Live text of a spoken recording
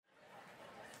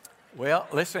Well,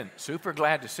 listen, super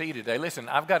glad to see you today. Listen,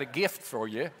 I've got a gift for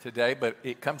you today, but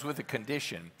it comes with a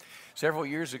condition. Several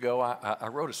years ago, I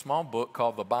wrote a small book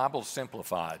called The Bible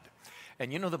Simplified.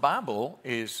 And you know, the Bible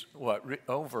is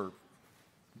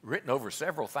written over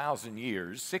several thousand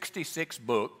years, 66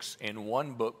 books in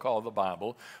one book called the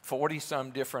Bible,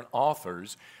 40-some different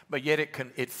authors, but yet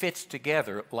it fits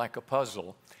together like a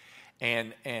puzzle.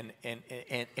 And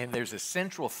there's a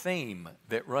central theme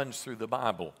that runs through the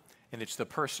Bible. And it's the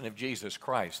person of Jesus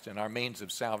Christ and our means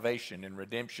of salvation and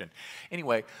redemption.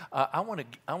 Anyway, I want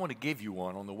to give you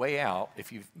one on the way out.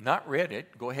 If you've not read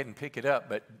it, go ahead and pick it up.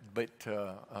 But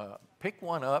pick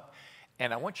one up,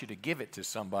 and I want you to give it to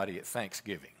somebody at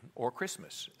Thanksgiving or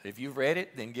Christmas. If you've read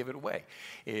it, then give it away.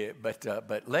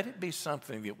 But let it be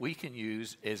something that we can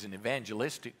use as an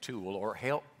evangelistic tool or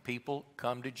help people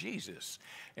come to Jesus.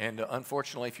 And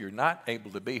unfortunately, if you're not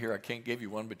able to be here, I can't give you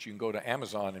one, but you can go to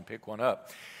Amazon and pick one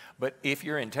up. But if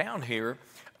you're in town here,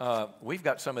 we've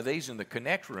got some of these in the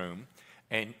Connect room.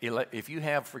 And if you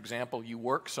have, for example, you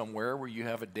work somewhere where you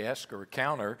have a desk or a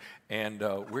counter, and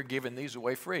we're giving these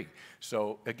away free.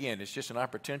 So, again, it's just an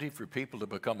opportunity for people to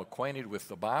become acquainted with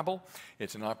the Bible.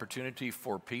 It's an opportunity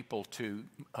for people to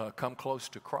come close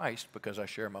to Christ because I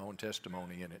share my own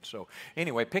testimony in it. So,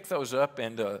 anyway, pick those up.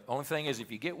 And the only thing is,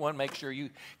 if you get one, make sure you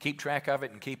keep track of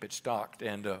it and keep it stocked.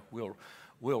 And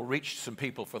we'll reach some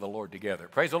people for the Lord together.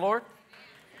 Praise the Lord.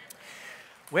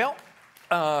 Well,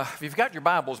 if you've got your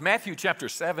Bibles, Matthew chapter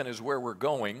 7 is where we're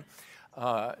going.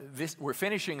 We're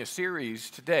finishing a series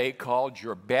today called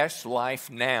Your Best Life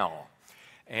Now.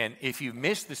 And if you've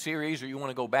missed the series or you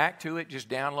want to go back to it, just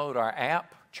download our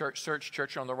app, search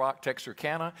Church on the Rock,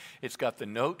 Texarkana. It's got the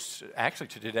notes, actually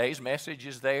to today's message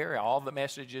is there. All the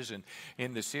messages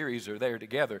in the series are there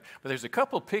together. But there's a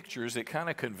couple pictures that kind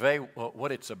of convey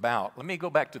what it's about. Let me go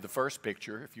back to the first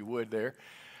picture, if you would there.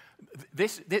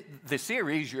 The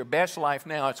series, Your Best Life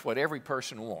Now, it's what every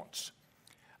person wants.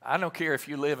 I don't care if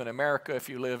you live in America, if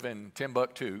you live in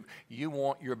Timbuktu, you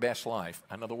want your best life.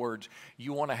 In other words,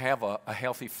 you want to have a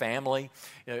healthy family.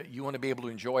 You want to be able to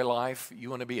enjoy life. You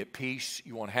want to be at peace.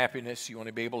 You want happiness. You want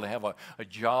to be able to have a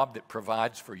job that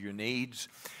provides for your needs.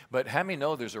 But how many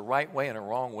know there's a right way and a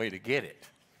wrong way to get it?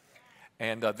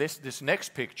 And this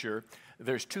next picture,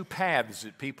 there's two paths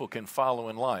that people can follow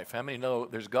in life. How many know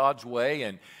there's God's way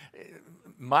and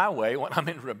my way when I'm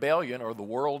in rebellion, or the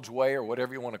world's way, or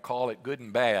whatever you want to call it, good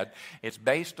and bad? It's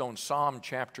based on Psalm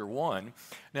chapter 1.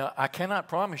 Now, I cannot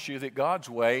promise you that God's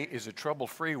way is a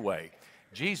trouble-free way.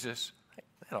 Jesus,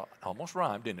 that almost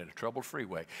rhymed, didn't it? A trouble-free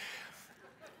way.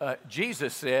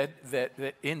 Jesus said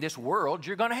that in this world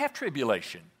you're going to have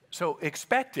tribulation. So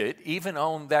expect it, even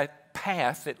on that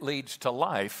path that leads to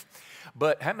life.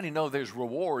 But how many know there's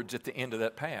rewards at the end of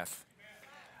that path?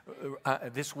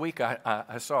 This week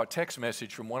I saw a text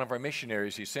message from one of our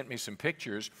missionaries. He sent me some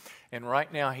pictures, and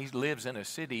right now he lives in a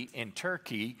city in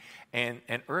Turkey, and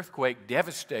an earthquake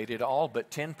devastated all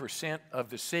but 10% of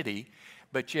the city,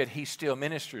 but yet he still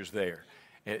ministers there.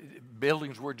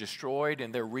 Buildings were destroyed,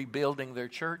 and they're rebuilding their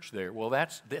church there. Well,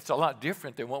 that's a lot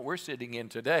different than what we're sitting in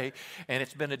today, and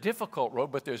it's been a difficult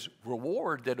road, but there's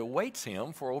reward that awaits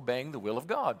him for obeying the will of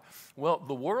God. Well,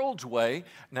 the world's way,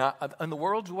 now, in the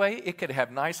world's way, it could have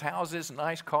nice houses,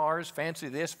 nice cars, fancy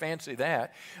this, fancy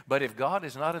that, but if God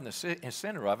is not in the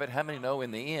center of it, how many know in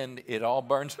the end it all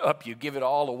burns up? You give it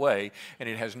all away, and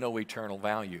it has no eternal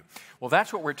value. Well,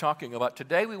 that's what we're talking about.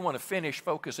 Today we want to finish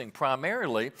focusing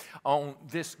primarily on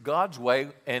this God's way,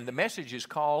 and the message is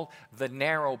called The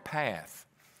Narrow Path.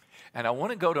 And I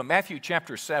want to go to Matthew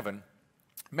chapter 7.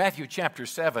 Matthew chapter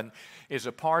 7 is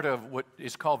a part of what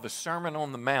is called the Sermon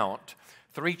on the Mount.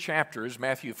 3 chapters,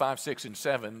 Matthew 5, 6, and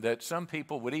 7, that some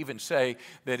people would even say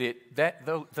that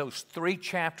those 3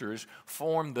 chapters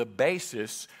form the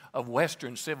basis of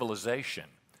Western civilization.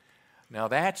 Now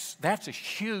that's a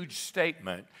huge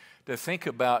statement to think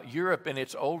about Europe in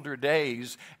its older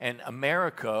days and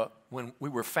America when we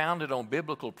were founded on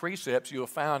biblical precepts. You'll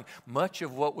find much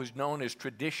of what was known as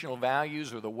traditional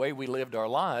values or the way we lived our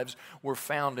lives were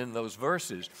found in those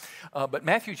verses. But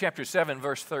Matthew chapter 7,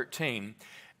 verse 13,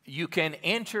 you can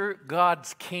enter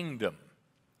God's kingdom.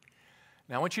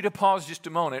 Now, I want you to pause just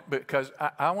a moment because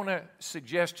I want to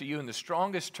suggest to you in the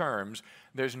strongest terms,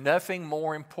 there's nothing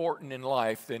more important in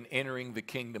life than entering the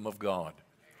kingdom of God.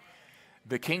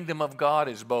 The kingdom of God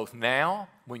is both now,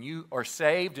 when you are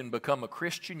saved and become a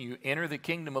Christian, you enter the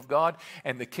kingdom of God,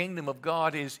 and the kingdom of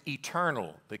God is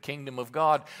eternal. The kingdom of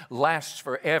God lasts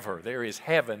forever. There is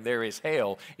heaven, there is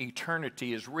hell,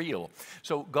 eternity is real.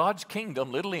 So God's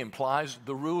kingdom literally implies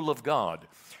the rule of God.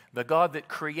 The God that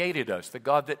created us, the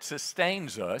God that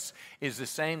sustains us, is the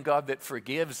same God that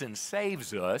forgives and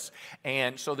saves us.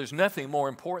 And so there's nothing more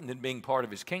important than being part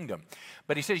of His kingdom.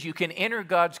 But He says you can enter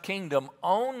God's kingdom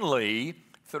only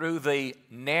through the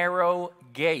narrow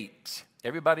gate.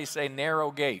 Everybody say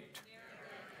narrow gate.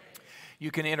 You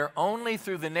can enter only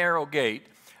through the narrow gate.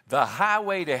 The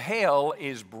highway to hell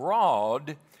is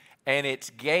broad, and its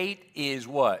gate is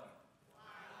what?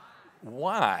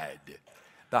 Wide.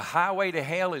 The highway to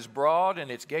hell is broad and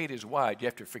its gate is wide. You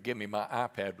have to forgive me, my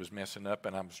iPad was messing up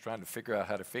and I was trying to figure out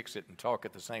how to fix it and talk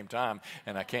at the same time,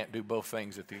 and I can't do both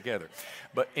things together.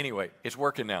 But anyway, it's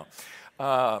working now.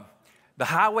 The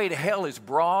highway to hell is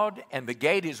broad and the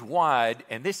gate is wide,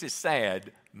 and this is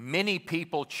sad. Many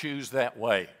people choose that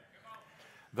way.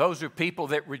 Those are people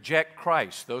that reject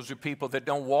Christ. Those are people that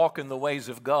don't walk in the ways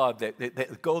of God,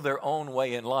 that go their own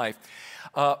way in life.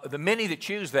 The many that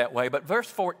choose that way, but verse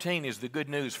 14 is the good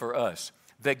news for us.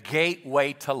 The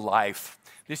gateway to life.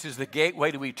 This is the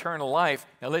gateway to eternal life.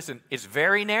 Now listen, it's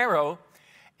very narrow,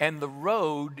 and the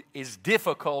road is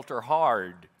difficult or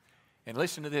hard. And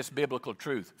listen to this biblical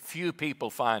truth. Few people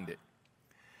find it.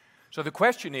 So the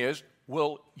question is,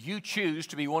 will you choose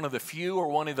to be one of the few or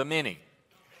one of the many?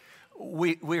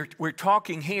 We're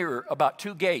talking here about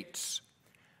two gates.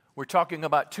 We're talking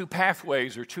about two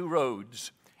pathways or two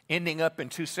roads ending up in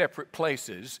two separate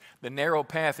places. The narrow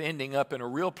path ending up in a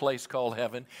real place called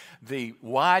heaven. The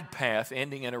wide path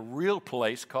ending in a real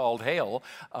place called hell.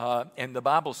 And the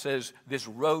Bible says this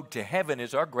road to heaven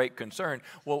is our great concern.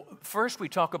 Well, first we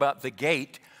talk about the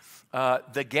gate.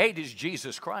 The gate is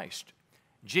Jesus Christ.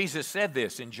 Jesus said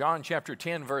this in John chapter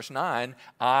 10, verse 9,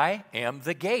 I am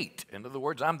the gate. In other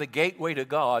words, I'm the gateway to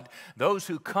God. Those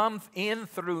who come in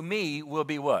through me will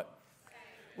be what?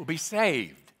 Will be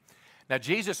saved. Now,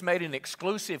 Jesus made an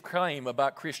exclusive claim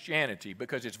about Christianity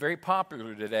because it's very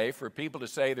popular today for people to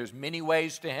say there's many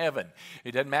ways to heaven.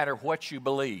 It doesn't matter what you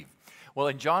believe. Well,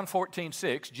 in John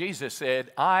 14:6, Jesus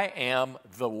said, I am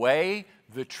the way,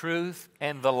 the truth,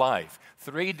 and the life.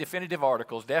 Three definite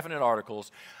articles.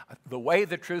 The way,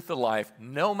 the truth, the life.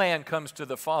 No man comes to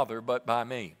the Father but by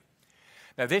me.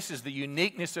 Now, this is the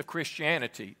uniqueness of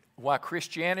Christianity. Why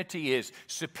Christianity is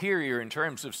superior in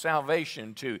terms of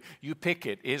salvation to, you pick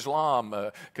it, Islam,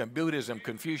 Buddhism,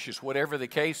 Confucius, whatever the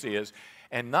case is.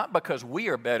 And not because we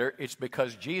are better, it's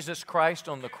because Jesus Christ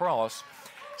on the cross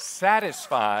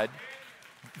satisfied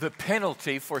the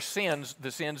penalty for sins,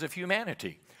 the sins of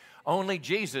humanity. Only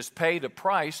Jesus paid a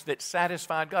price that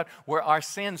satisfied God, where our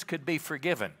sins could be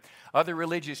forgiven. Other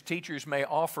religious teachers may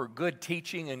offer good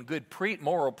teaching and good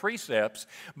moral precepts,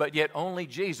 but yet only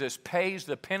Jesus pays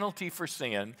the penalty for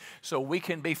sin so we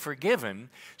can be forgiven,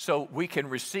 so we can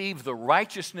receive the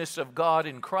righteousness of God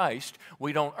in Christ.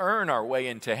 We don't earn our way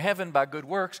into heaven by good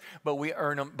works, but we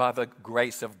earn them by the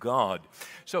grace of God.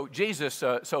 So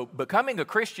so becoming a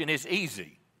Christian is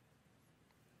easy.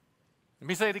 Let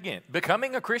me say it again.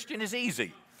 Becoming a Christian is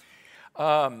easy.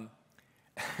 The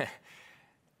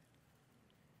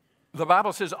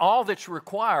Bible says all that's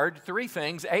required, three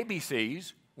things,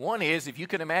 ABCs. One is, if you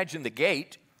can imagine the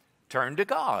gate, turn to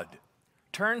God.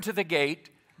 Turn to the gate,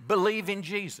 believe in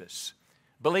Jesus.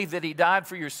 Believe that He died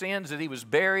for your sins, that He was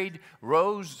buried,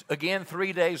 rose again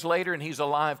 3 days later, and He's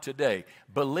alive today.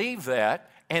 Believe that,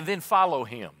 and then follow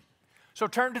Him. So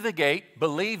turn to the gate,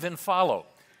 believe and follow.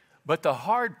 But the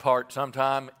hard part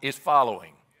sometimes is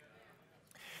following.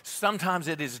 Sometimes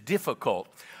it is difficult,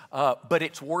 but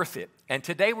it's worth it. And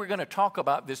today we're going to talk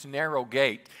about this narrow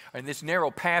gate, and this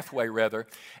narrow pathway rather.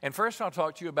 And first I'll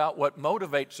talk to you about what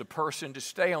motivates a person to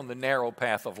stay on the narrow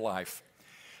path of life.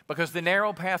 Because the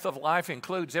narrow path of life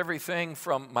includes everything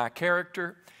from my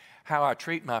character, how I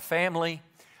treat my family,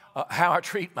 how I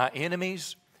treat my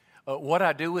enemies, what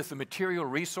I do with the material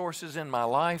resources in my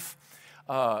life,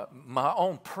 my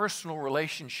own personal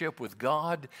relationship with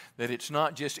God, that it's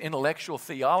not just intellectual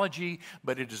theology,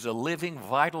 but it is a living,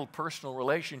 vital, personal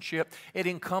relationship. It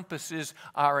encompasses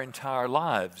our entire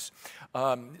lives.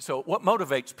 So what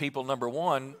motivates people, number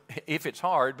one, if it's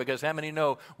hard, because how many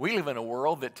know we live in a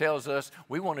world that tells us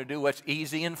we want to do what's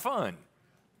easy and fun.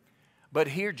 But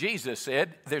here Jesus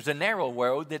said there's a narrow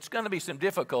road that's going to be some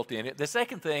difficulty in it. The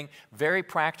second thing, very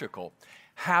practical,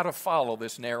 how to follow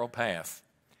this narrow path.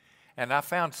 And I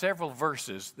found several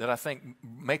verses that I think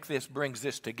brings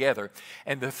this together.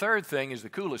 And the third thing is the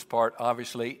coolest part,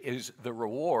 obviously, is the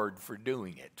reward for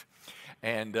doing it.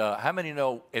 And how many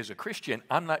know, as a Christian,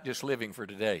 I'm not just living for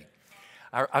today.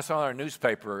 I saw in our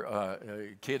newspaper,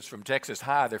 kids from Texas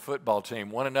High, their football team,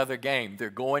 won another game. They're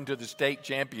going to the state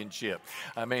championship.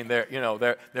 I mean,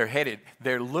 they're headed.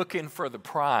 They're looking for the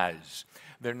prize.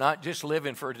 They're not just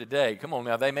living for today. Come on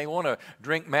now, they may want to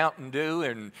drink Mountain Dew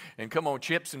and come on,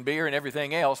 chips and beer and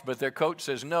everything else, but their coach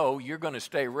says, no, you're going to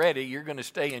stay ready, you're going to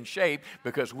stay in shape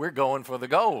because we're going for the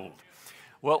gold.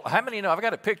 Well, how many know, I've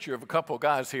got a picture of a couple of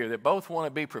guys here that both want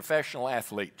to be professional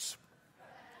athletes.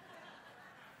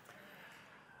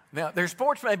 Now, their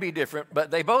sports may be different, but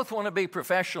they both want to be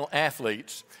professional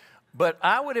athletes. But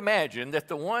I would imagine that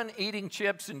the one eating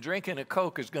chips and drinking a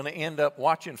Coke is going to end up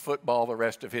watching football the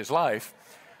rest of his life,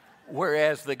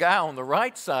 whereas the guy on the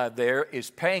right side there is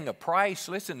paying a price.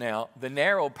 Listen now, the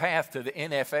narrow path to the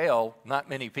NFL, not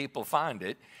many people find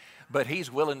it, but he's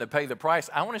willing to pay the price.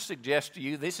 I want to suggest to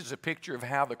you this is a picture of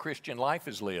how the Christian life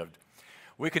is lived.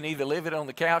 We can either live it on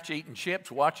the couch eating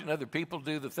chips, watching other people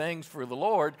do the things for the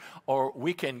Lord, or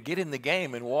we can get in the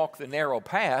game and walk the narrow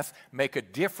path, make a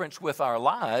difference with our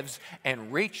lives,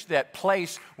 and reach that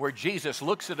place where Jesus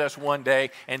looks at us one day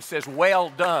and says,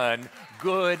 well done,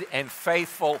 good and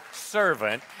faithful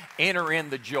servant. Enter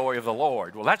in the joy of the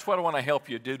Lord. Well, that's what I want to help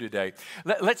you do today.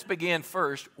 Let's begin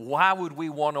first. Why would we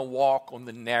want to walk on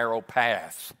the narrow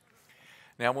path?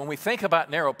 Now, when we think about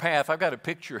narrow path, I've got a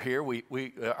picture here. We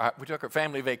took our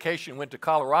family vacation, went to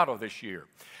Colorado this year.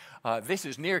 This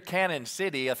is near Cannon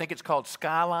City. I think it's called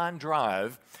Skyline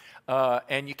Drive.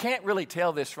 And you can't really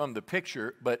tell this from the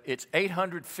picture, but it's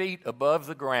 800 feet above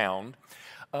the ground.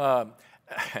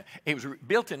 It was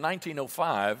built in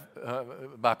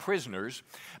 1905 by prisoners,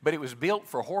 but it was built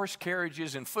for horse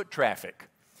carriages and foot traffic.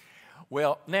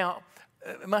 Well, now,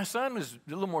 my son was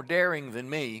a little more daring than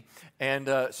me, and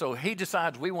so he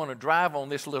decides we want to drive on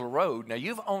this little road. Now,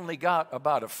 you've only got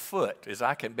about a foot, as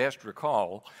I can best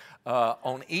recall,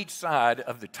 on each side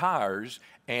of the tires,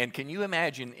 and can you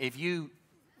imagine if you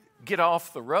get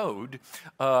off the road,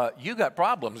 you got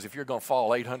problems if you're going to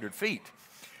fall 800 feet.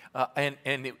 And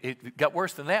it got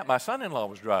worse than that. My son-in-law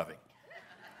was driving.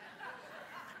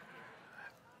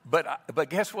 But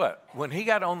guess what? When he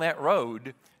got on that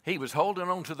road, he was holding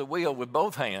onto the wheel with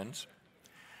both hands.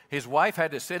 His wife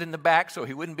had to sit in the back so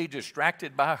he wouldn't be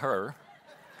distracted by her.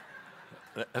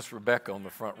 That's Rebecca on the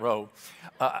front row.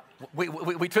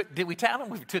 Did we tell him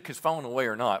we took his phone away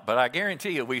or not? But I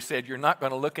guarantee you, we said, you're not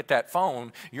going to look at that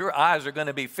phone. Your eyes are going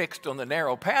to be fixed on the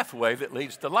narrow pathway that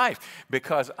leads to life,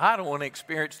 because I don't want to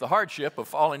experience the hardship of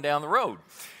falling down the road.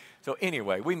 So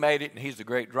anyway, we made it, and he's a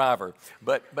great driver.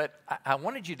 But I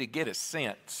wanted you to get a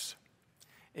sense.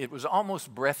 It was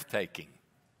almost breathtaking.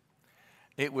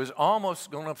 It was almost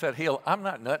going up that hill. I'm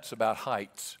not nuts about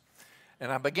heights.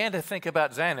 And I began to think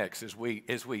about Xanax as we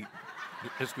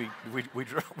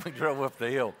drove up the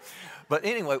hill. But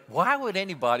anyway, why would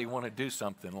anybody want to do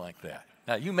something like that?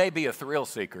 Now, you may be a thrill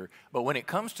seeker, but when it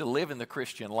comes to living the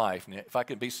Christian life, if I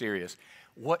can be serious,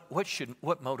 what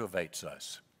motivates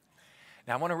us?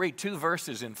 Now, I want to read 2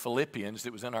 verses in Philippians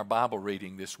that was in our Bible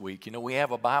reading this week. You know, we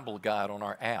have a Bible guide on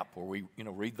our app where we,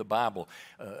 read the Bible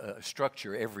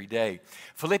structure every day.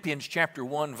 Philippians chapter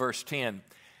 1, verse 10.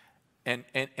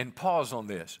 And pause on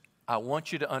this. I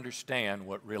want you to understand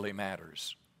what really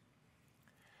matters.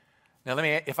 Now,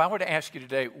 if I were to ask you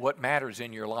today what matters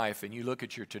in your life, and you look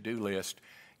at your to-do list,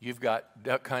 you've got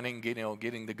duck hunting,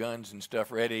 getting the guns and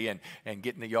stuff ready, and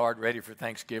getting the yard ready for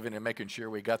Thanksgiving, and making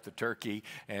sure we got the turkey,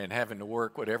 and having to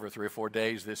work 3 or 4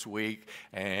 days this week,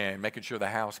 and making sure the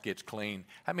house gets clean.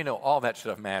 How many know all that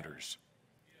stuff matters?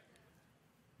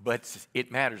 But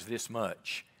it matters this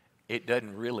much. It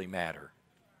doesn't really matter.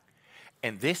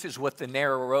 And this is what the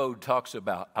narrow road talks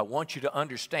about. I want you to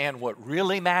understand what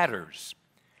really matters.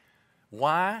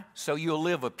 Why? So you'll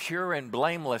live a pure and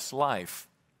blameless life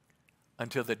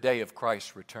until the day of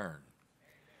Christ's return.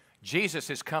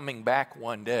 Jesus is coming back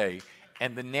one day,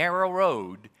 and the narrow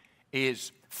road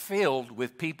is filled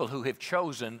with people who have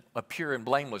chosen a pure and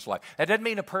blameless life. That doesn't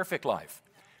mean a perfect life.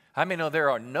 How many know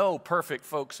there are no perfect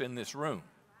folks in this room?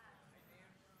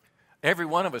 Every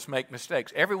one of us make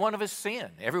mistakes. Every one of us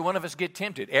sin. Every one of us get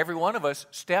tempted. Every one of us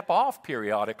step off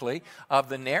periodically of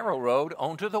the narrow road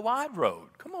onto the wide road.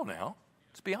 Come on now.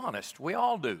 Let's be honest. We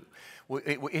all do.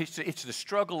 It's the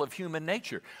struggle of human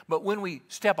nature. But when we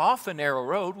step off the narrow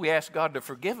road, we ask God to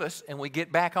forgive us, and we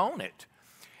get back on it.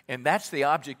 And that's the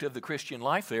object of the Christian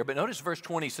life there. But notice verse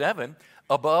 27,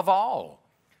 above all.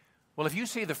 Well, if you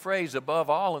see the phrase above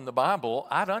all in the Bible,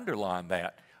 I'd underline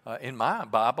that. In my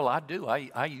Bible, I do.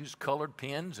 I use colored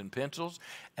pens and pencils,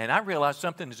 and I realize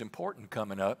something is important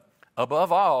coming up.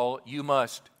 Above all, you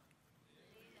must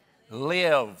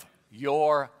live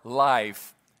your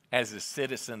life as a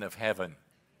citizen of heaven.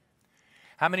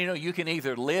 How many know you can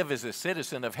either live as a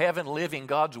citizen of heaven, living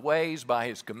God's ways by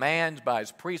His commands, by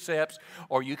His precepts,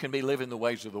 or you can be living the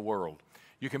ways of the world.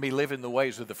 You can be living the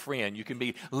ways of the friend. You can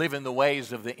be living the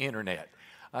ways of the internet.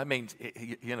 I mean,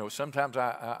 sometimes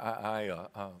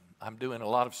I'm doing a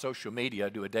lot of social media. I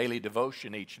do a daily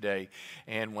devotion each day,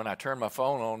 and when I turn my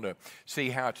phone on to see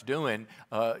how it's doing,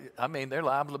 they're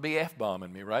liable to be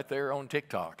F-bombing me right there on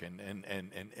TikTok,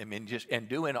 and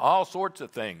doing all sorts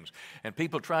of things, and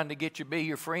people trying to get you to be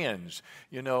your friends.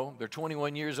 They're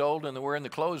 21 years old and they're wearing the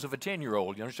clothes of a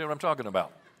 10-year-old. You understand what I'm talking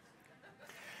about?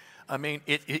 I mean,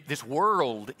 this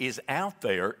world is out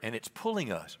there, and it's pulling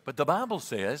us. But the Bible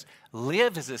says,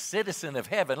 live as a citizen of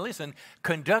heaven. Listen,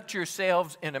 conduct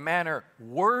yourselves in a manner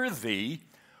worthy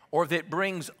or that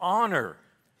brings honor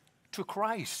to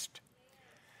Christ.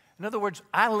 In other words,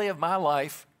 I live my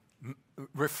life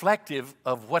reflective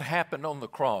of what happened on the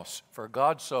cross. For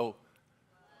God so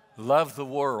loved the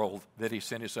world that he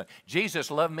sent his son.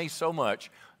 Jesus loved me so much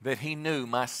that he knew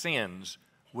my sins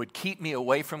would keep me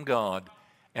away from God,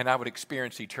 and I would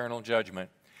experience eternal judgment.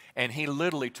 And he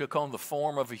literally took on the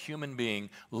form of a human being,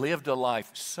 lived a life,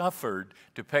 suffered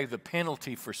to pay the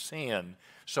penalty for sin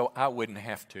so I wouldn't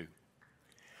have to.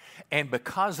 And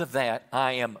because of that,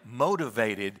 I am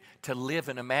motivated to live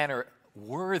in a manner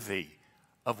worthy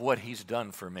of what he's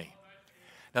done for me.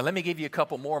 Now, let me give you a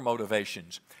couple more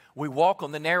motivations. We walk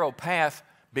on the narrow path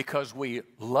because we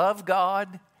love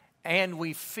God and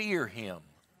we fear him.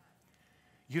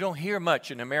 You don't hear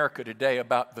much in America today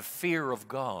about the fear of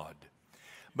God.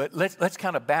 But let's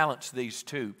kind of balance these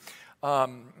two.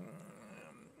 1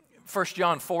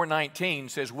 John 4:19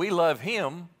 says, we love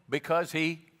him because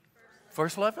he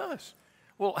first loved us.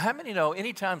 Well, how many know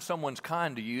anytime someone's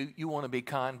kind to you, you want to be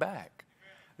kind back?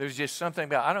 There's just something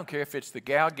about, I don't care if it's the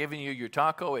gal giving you your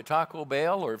taco at Taco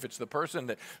Bell, or if it's the person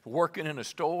that's working in a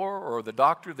store, or the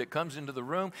doctor that comes into the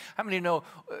room. How many know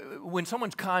when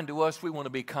someone's kind to us, we want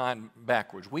to be kind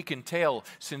backwards? We can tell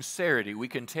sincerity. We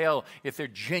can tell if they're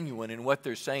genuine in what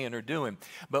they're saying or doing.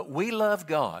 But we love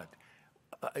God.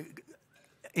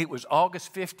 It was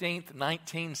August 15th,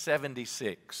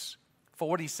 1976,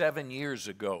 47 years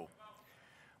ago,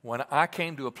 when I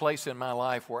came to a place in my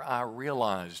life where I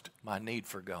realized my need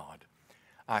for God.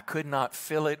 I could not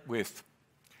fill it with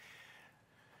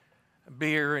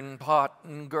beer and pot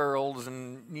and girls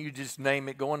and you just name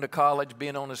it, going to college,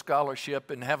 being on a scholarship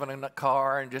and having a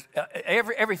car, and just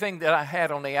everything that I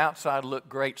had on the outside looked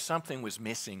great. Something was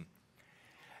missing.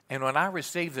 And when I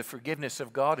received the forgiveness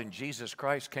of God and Jesus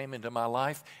Christ came into my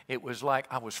life, it was like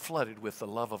I was flooded with the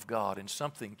love of God, and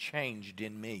something changed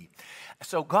in me.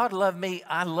 So God loved me,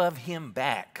 I love him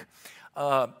back.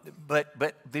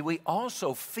 But we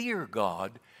also fear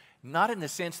God, not in the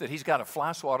sense that he's got a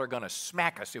fly swatter going to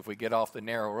smack us if we get off the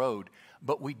narrow road,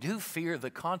 but we do fear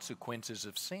the consequences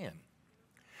of sin.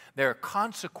 There are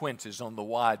consequences on the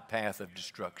wide path of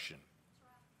destruction.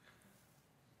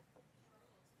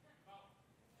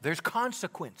 There's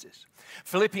consequences.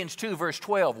 Philippians 2, verse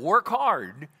 12, work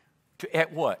hard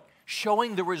at what?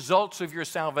 Showing the results of your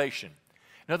salvation.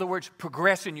 In other words,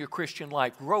 progress in your Christian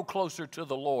life. Grow closer to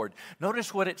the Lord.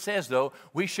 Notice what it says, though.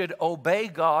 We should obey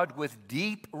God with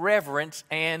deep reverence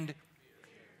and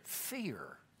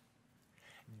fear.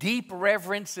 Deep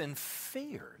reverence and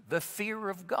fear. The fear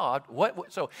of God.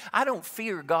 So I don't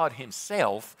fear God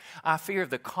himself. I fear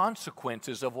the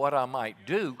consequences of what I might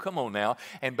do. Come on now.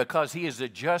 And because he is a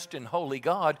just and holy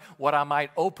God, what I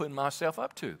might open myself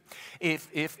up to.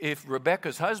 If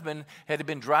Rebecca's husband had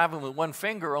been driving with one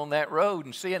finger on that road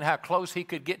and seeing how close he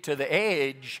could get to the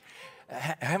edge,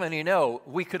 how many know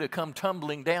we could have come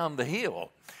tumbling down the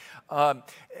hill? I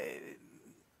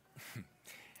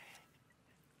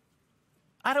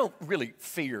don't really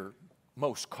fear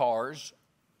most cars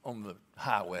on the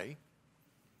highway,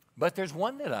 but there's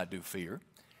one that I do fear.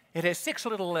 It has 6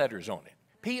 little letters on it,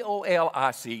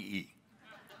 Police.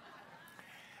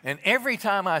 And every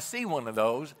time I see one of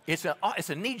those, it's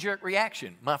a knee-jerk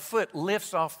reaction. My foot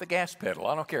lifts off the gas pedal.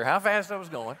 I don't care how fast I was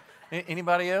going.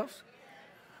 Anybody else?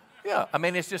 Yeah, I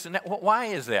mean, it's just, why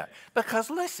is that? Because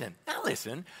listen,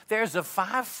 there's a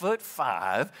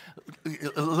 5'5"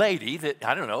 lady that,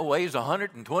 I don't know, weighs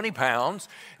 120 pounds,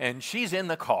 and she's in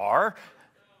the car,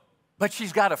 but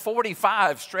she's got a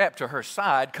 .45 strapped to her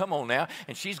side, come on now,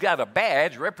 and she's got a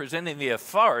badge representing the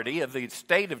authority of the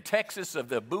state of Texas, of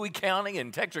the Bowie County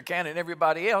and Texarkana and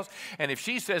everybody else, and if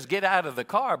she says, get out of the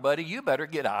car, buddy, you better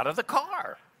get out of the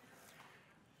car.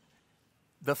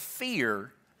 The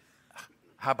fear.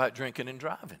 How about drinking and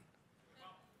driving?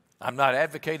 I'm not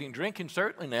advocating drinking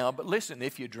certainly now, but listen,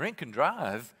 if you drink and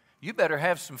drive, you better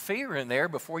have some fear in there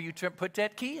before you put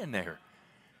that key in there.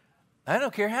 I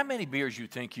don't care how many beers you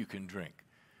think you can drink,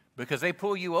 because they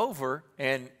pull you over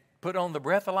and put on the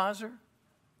breathalyzer.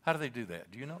 How do they do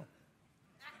that? Do you know?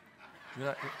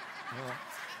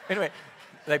 Anyway,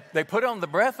 they put on the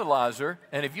breathalyzer,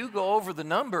 and if you go over the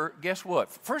number, guess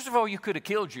what? First of all, you could have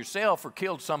killed yourself or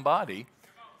killed somebody,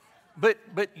 but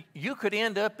you could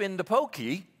end up in the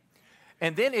pokey.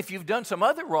 And then if you've done some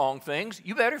other wrong things,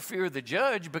 you better fear the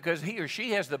judge, because he or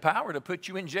she has the power to put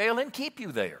you in jail and keep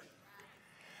you there.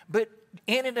 But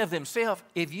in and of themselves,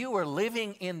 if you are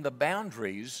living in the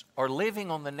boundaries or living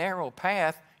on the narrow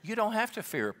path, you don't have to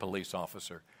fear a police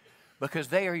officer, because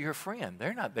they are your friend.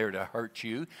 They're not there to hurt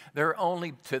you. They're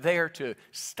only there to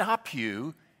stop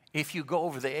you if you go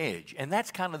over the edge. And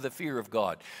that's kind of the fear of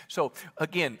God. So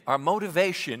again, our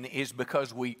motivation is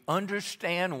because we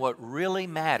understand what really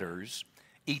matters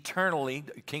eternally,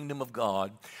 the kingdom of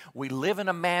God. We live in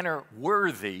a manner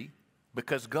worthy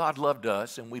because God loved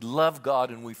us, and we love God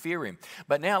and we fear Him.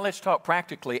 But now let's talk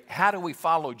practically. How do we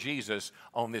follow Jesus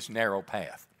on this narrow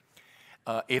path?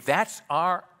 If that's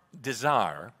our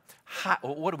desire,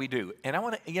 what do we do? And I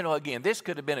want to, again, this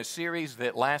could have been a series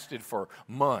that lasted for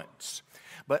months.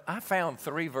 But I found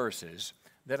 3 verses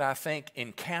that I think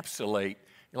encapsulate,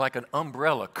 like an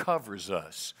umbrella covers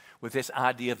us with this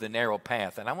idea of the narrow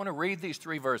path. And I want to read these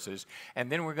 3 verses,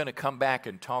 and then we're going to come back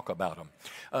and talk about them.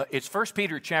 It's 1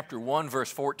 Peter chapter 1,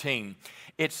 verse 14.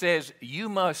 It says, you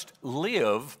must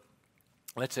live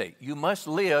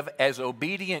as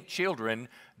obedient children.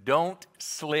 Don't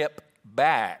slip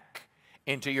back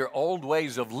into your old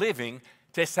ways of living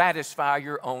to satisfy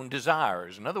your own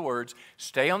desires. In other words,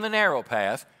 stay on the narrow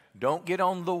path. Don't get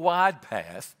on the wide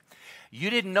path. You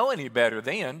didn't know any better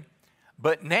then,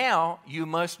 but now you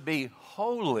must be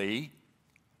holy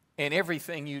in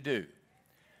everything you do.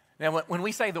 Now, when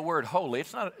we say the word holy,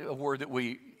 it's not a word that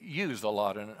we use a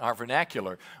lot in our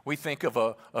vernacular. We think of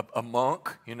a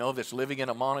monk, that's living in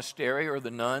a monastery, or the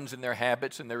nuns and their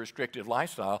habits and their restrictive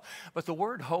lifestyle. But the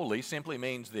word holy simply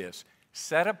means this: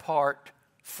 set apart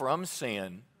from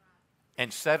sin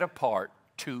and set apart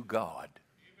to God.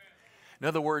 In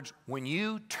other words, when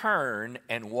you turn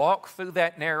and walk through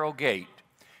that narrow gate,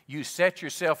 you set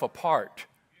yourself apart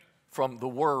from the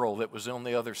world that was on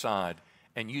the other side,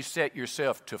 and you set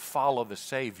yourself to follow the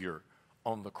Savior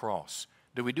on the cross.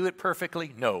 Do we do it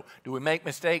perfectly? No. Do we make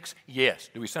mistakes? Yes.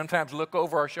 Do we sometimes look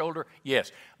over our shoulder?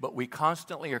 Yes. But we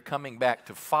constantly are coming back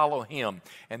to follow Him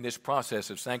in this process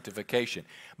of sanctification.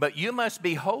 But you must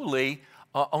be holy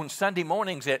on Sunday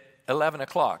mornings at 11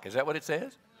 o'clock. Is that what it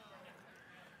says?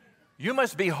 You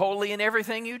must be holy in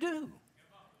everything you do.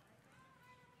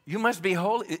 You must be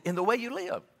holy in the way you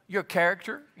live. Your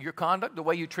character, your conduct, the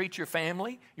way you treat your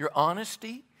family, your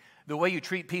honesty, the way you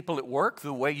treat people at work,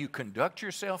 the way you conduct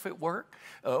yourself at work,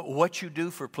 what you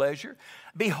do for pleasure.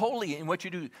 Be holy in what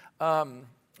you do.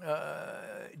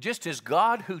 Just as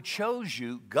God who chose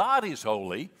you, God is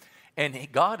holy,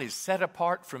 and God is set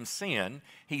apart from sin.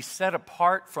 He's set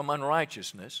apart from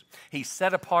unrighteousness. He's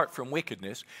set apart from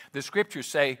wickedness. The scriptures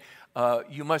say,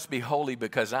 you must be holy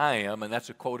because I am, and that's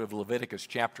a quote of Leviticus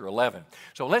chapter 11.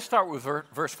 So let's start with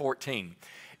verse 14.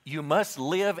 You must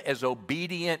live as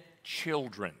obedient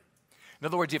children. In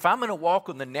other words, if I'm going to walk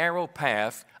on the narrow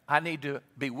path, I need to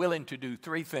be willing to do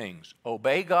 3 things: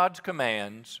 obey God's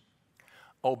commands,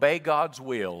 obey God's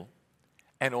will,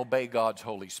 and obey God's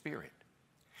Holy Spirit.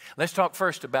 Let's talk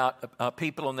first about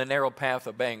people on the narrow path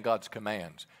obeying God's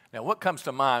commands. Now, what comes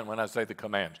to mind when I say the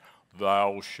commands?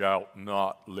 Thou shalt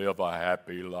not live a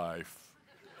happy life.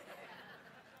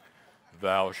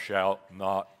 Thou shalt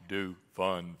not do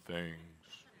fun things.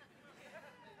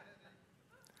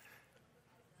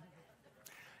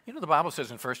 The Bible says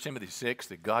in 1 Timothy 6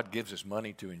 that God gives us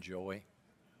money to enjoy.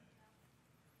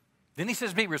 Then He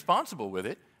says be responsible with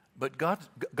it. But God,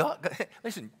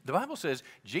 listen, the Bible says,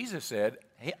 Jesus said,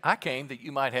 hey, I came that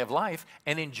you might have life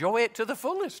and enjoy it to the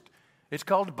fullest. It's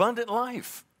called abundant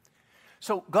life.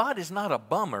 So God is not a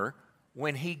bummer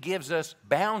when He gives us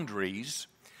boundaries,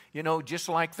 just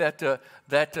like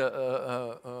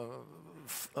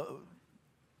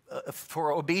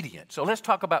for obedience. So let's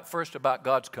talk first about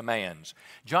God's commands.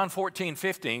 John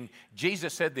 14:15,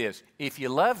 Jesus said this: if you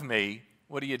love me,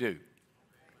 what do?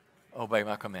 Obey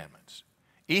my commandments.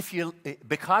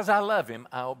 Because I love Him,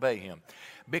 I obey Him.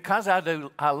 Because I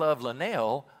love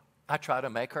Linnell, I try to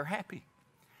make her happy.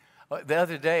 The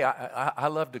other day, I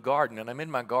love to garden, and I'm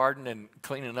in my garden and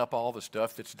cleaning up all the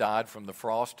stuff that's died from the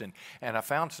frost, and I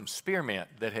found some spearmint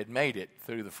that had made it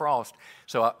through the frost.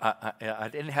 So I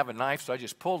didn't have a knife, so I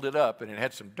just pulled it up, and it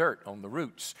had some dirt on the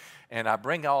roots. And I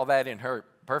bring all that in her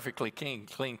perfectly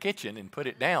clean kitchen and put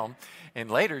it down.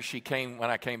 And later, when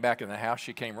I came back in the house,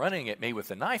 she came running at me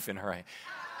with a knife in her hand.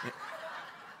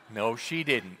 No, she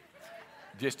didn't.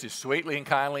 just as sweetly and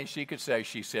kindly as she could say,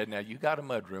 she said, now, you got a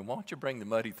mud room. Why don't you bring the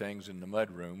muddy things in the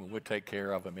mud room, and we'll take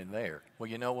care of them in there? Well,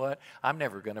 you know what? I'm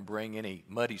never going to bring any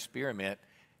muddy spearmint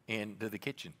into the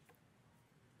kitchen.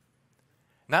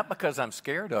 Not because I'm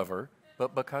scared of her,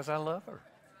 but because I love her.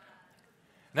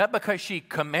 Not because she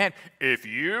command, if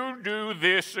you do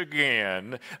this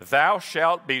again, thou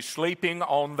shalt be sleeping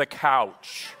on the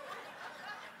couch.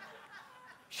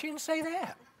 She didn't say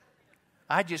that.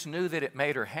 I just knew that it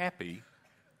made her happy.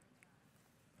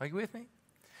 Are you with me?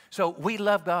 So we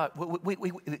love God.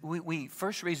 We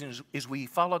first reason is we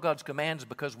follow God's commands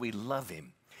because we love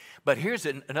Him. But here's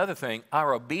another thing.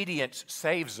 Our obedience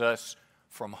saves us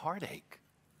from heartache.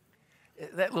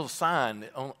 That little sign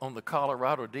on the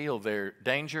Colorado deal there,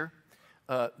 danger,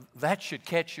 that should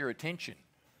catch your attention.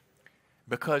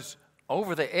 Because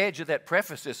over the edge of that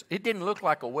preface, it didn't look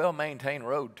like a well-maintained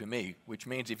road to me, which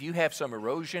means if you have some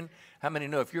erosion, how many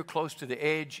know if you're close to the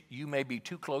edge, you may be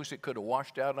too close, it could have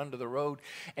washed out under the road.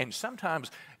 And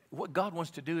sometimes what God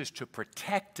wants to do is to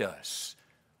protect us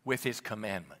with His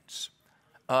commandments.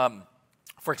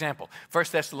 For example, 1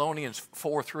 Thessalonians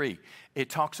 4:3, it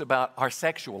talks about our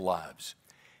sexual lives.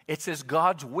 It says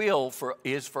God's will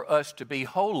is for us to be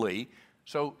holy,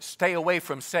 so stay away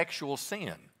from sexual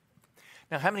sin.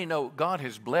 Now, how many know God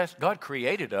has blessed, God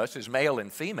created us as male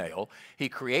and female. He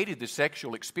created the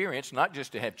sexual experience not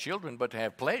just to have children, but to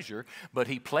have pleasure, but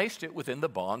He placed it within the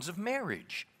bonds of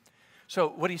marriage. So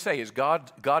what do you say? Is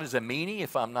God is a meanie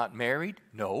if I'm not married?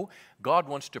 No. God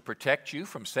wants to protect you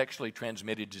from sexually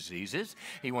transmitted diseases.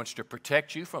 He wants to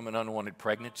protect you from an unwanted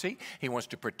pregnancy. He wants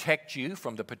to protect you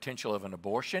from the potential of an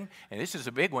abortion. And this is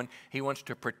a big one. He wants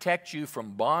to protect you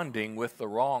from bonding with the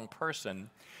wrong person.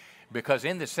 Because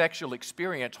in the sexual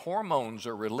experience, hormones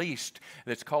are released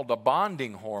that's called the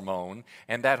bonding hormone,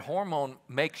 and that hormone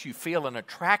makes you feel an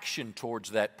attraction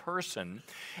towards that person.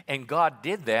 And God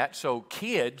did that so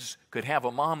kids could have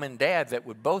a mom and dad that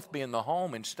would both be in the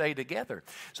home and stay together.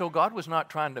 So God was not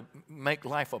trying to make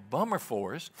life a bummer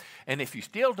for us. And if you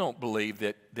still don't believe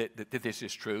that this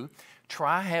is true,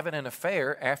 try having an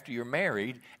affair after you're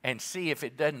married and see if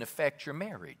it doesn't affect your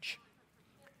marriage.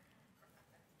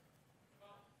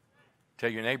 Tell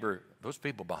your neighbor, those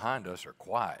people behind us are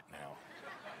quiet now.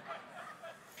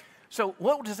 So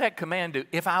what does that command do?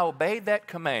 If I obeyed that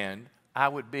command, I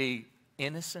would be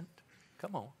innocent.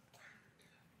 Come on.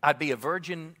 I'd be a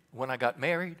virgin when I got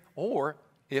married. Or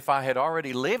if I had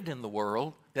already lived in the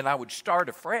world, then I would start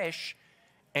afresh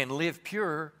and live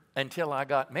pure until I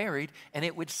got married, and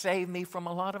it would save me from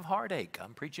a lot of heartache.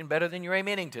 I'm preaching better than you're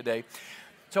amening today.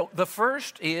 So the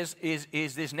first is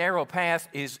this narrow path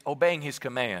is obeying His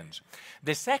commands.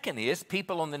 The second is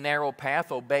people on the narrow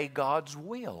path obey God's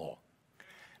will.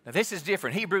 Now this is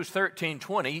different. Hebrews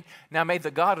 13:20, now may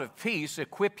the God of peace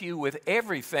equip you with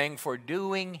everything for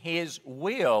doing His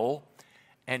will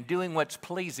and doing what's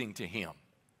pleasing to Him.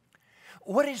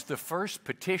 What is the first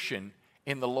petition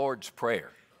in the Lord's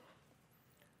Prayer?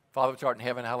 Father which art in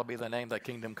heaven, hallowed be thy name, thy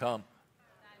kingdom come.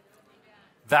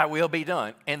 Thy will be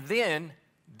done. And then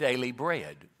daily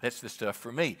bread. That's the stuff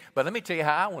for me. But let me tell you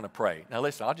how I want to pray. Now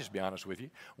listen, I'll just be honest with you.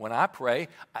 When I pray,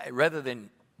 rather than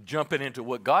jumping into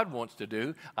what God wants to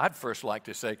do, I'd first like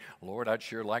to say, Lord, I'd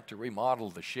sure like to remodel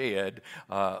the shed.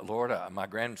 Lord, my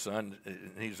grandson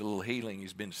needs a little healing.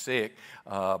 He's been sick.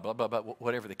 Blah, blah, blah,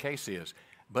 whatever the case is.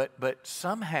 But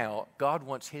somehow God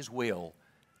wants His will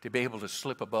to be able to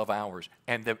slip above ours.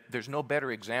 And there's no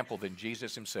better example than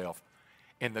Jesus Himself.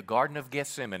 In the Garden of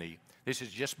Gethsemane, this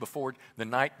is just before the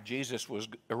night Jesus was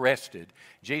arrested.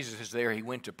 Jesus is there. He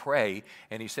went to pray,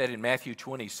 and He said in Matthew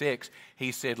 26,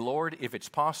 He said, Lord, if it's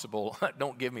possible,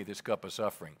 don't give me this cup of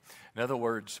suffering. In other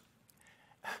words,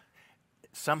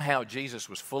 somehow Jesus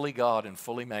was fully God and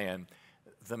fully man.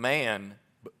 The man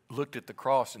looked at the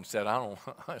cross and said,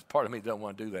 part of me doesn't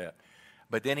want to do that.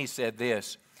 But then He said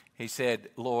this. He said,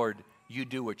 Lord, you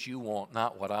do what you want,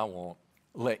 not what I want.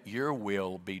 Let your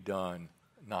will be done,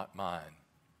 not mine.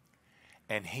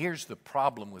 And here's the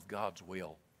problem with God's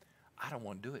will. I don't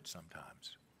want to do it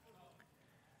sometimes.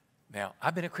 Now,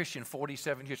 I've been a Christian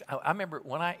 47 years. I remember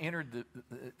when I entered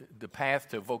the path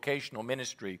to vocational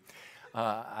ministry,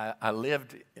 I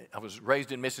was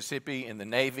raised in Mississippi, in the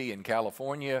Navy, in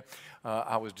California.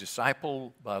 I was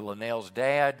discipled by Linnell's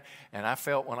dad, and I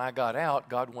felt when I got out,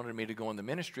 God wanted me to go in the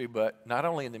ministry, but not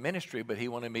only in the ministry, but He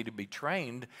wanted me to be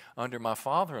trained under my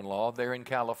father-in-law there in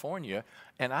California,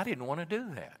 and I didn't want to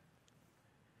do that.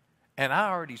 And I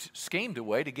already schemed a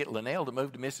way to get Linnell to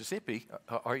move to Mississippi.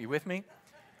 Are you with me?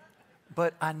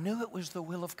 But I knew it was the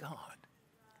will of God.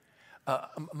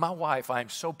 My wife, I'm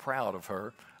so proud of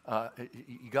her.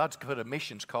 God's put a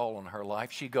missions call on her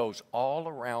life. She goes all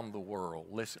around the world,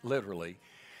 literally.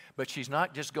 But she's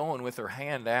not just going with her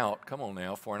hand out, come on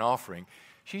now, for an offering.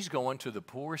 She's going to the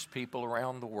poorest people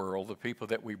around the world, the people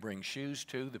that we bring shoes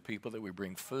to, the people that we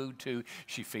bring food to.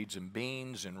 She feeds them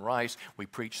beans and rice. We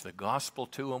preach the gospel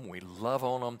to them. We love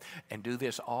on them and do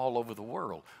this all over the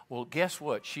world. Well, guess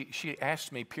what? She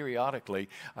asks me periodically,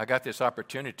 I got this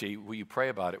opportunity, will you pray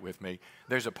about it with me?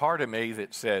 There's a part of me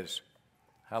that says,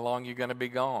 how long are you going to be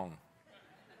gone?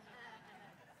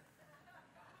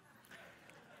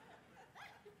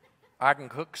 I can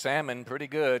cook salmon pretty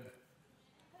good,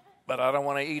 but I don't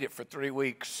want to eat it for 3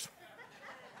 weeks.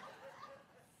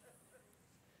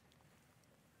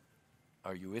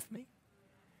 Are you with me?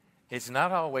 It's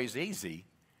not always easy,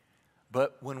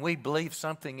 but when we believe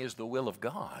something is the will of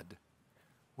God,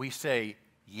 we say,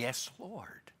 yes, Lord.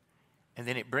 And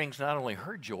then it brings not only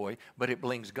her joy, but it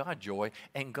brings God joy,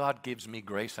 and God gives me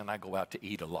grace, and I go out to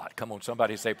eat a lot. Come on,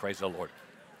 somebody say, praise the Lord.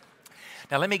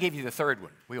 Now, let me give you the third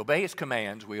one. We obey His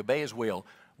commands. We obey His will.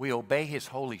 We obey His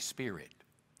Holy Spirit.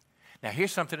 Now,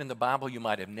 here's something in the Bible you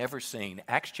might have never seen.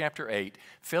 Acts chapter 8,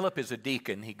 Philip is a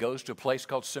deacon. He goes to a place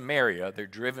called Samaria. They're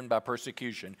driven by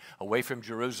persecution away from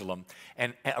Jerusalem,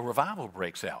 and a revival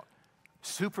breaks out.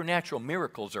 Supernatural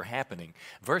miracles are happening.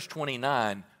 Verse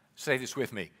 29, say this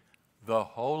with me. The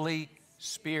Holy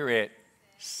Spirit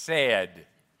said.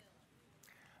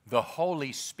 The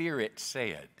Holy Spirit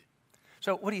said.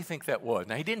 So what do you think that was?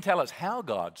 Now, He didn't tell us how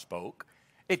God spoke.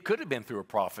 It could have been through a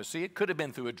prophecy. It could have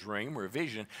been through a dream or a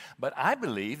vision. But I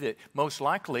believe that most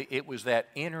likely it was that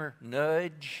inner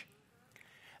nudge.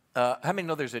 How many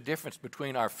know there's a difference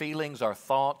between our feelings, our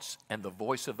thoughts, and the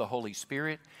voice of the Holy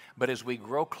Spirit? But as we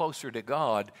grow closer to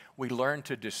God, we learn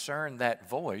to discern that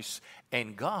voice,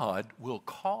 and God will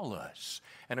call us.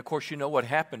 And of course, you know what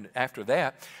happened after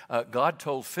that. God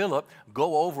told Philip,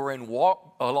 go over and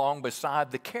walk along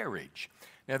beside the carriage.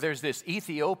 Now, there's this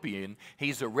Ethiopian.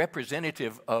 He's a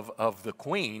representative of the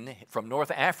queen from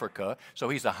North Africa, so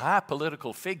he's a high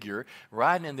political figure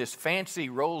riding in this fancy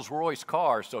Rolls-Royce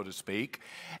car, so to speak.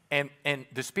 And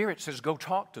the Spirit says, go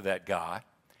talk to that guy.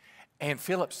 And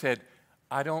Philip said,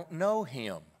 I don't know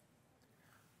him.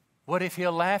 What if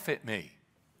he'll laugh at me?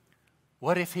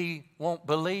 What if he won't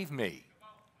believe me?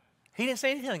 He didn't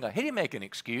say anything like that. He didn't make an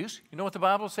excuse. You know what the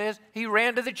Bible says? He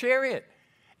ran to the chariot.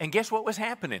 And guess what was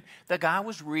happening? The guy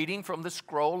was reading from the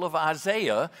scroll of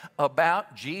Isaiah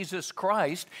about Jesus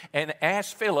Christ and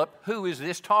asked Philip, who is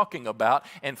this talking about?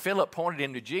 And Philip pointed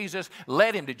him to Jesus,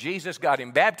 led him to Jesus, got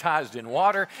him baptized in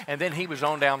water, and then he was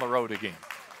on down the road again.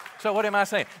 So what am I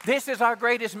saying? This is our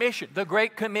greatest mission. The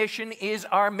Great Commission is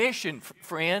our mission,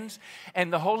 friends.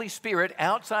 And the Holy Spirit,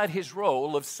 outside His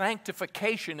role of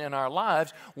sanctification in our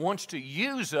lives, wants to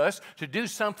use us to do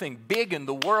something big in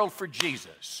the world for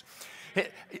Jesus.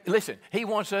 Listen, He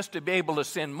wants us to be able to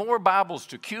send more Bibles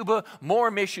to Cuba, more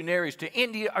missionaries to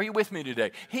India. Are you with me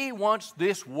today? He wants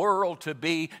this world to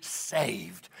be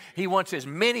saved. He wants as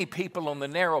many people on the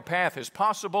narrow path as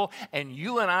possible, and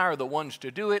you and I are the ones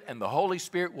to do it, and the Holy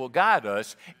Spirit will guide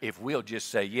us if we'll just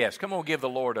say yes. Come on, give the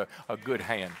Lord a good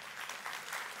hand.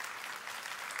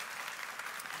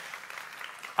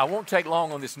 I won't take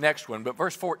long on this next one, but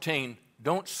verse 14,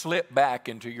 don't slip back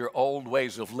into your old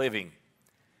ways of living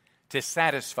to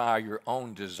satisfy your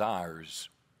own desires.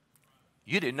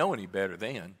 You didn't know any better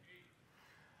then.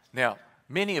 Now,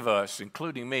 many of us,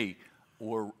 including me,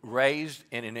 were raised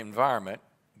in an environment,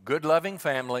 good, loving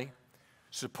family,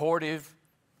 supportive,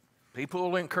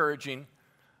 people encouraging,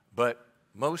 but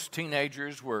most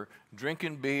teenagers were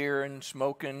drinking beer and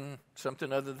smoking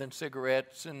something other than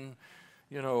cigarettes and,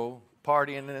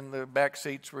 partying, and the back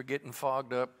seats were getting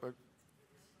fogged up.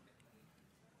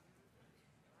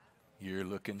 You're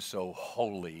looking so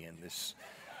holy in this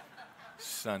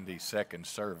Sunday second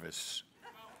service.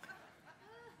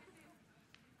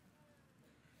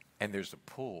 And there's a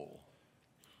pull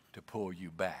to pull you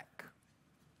back.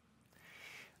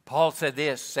 Paul said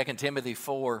this, 2 Timothy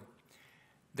 4.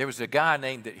 There was a guy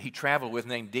that he traveled with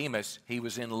named Demas. He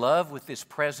was in love with this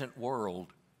present world.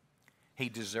 He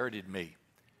deserted me.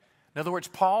 In other words,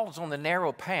 Paul's on the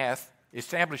narrow path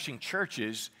establishing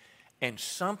churches, and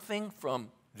something from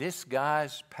this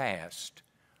guy's past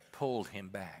pulled him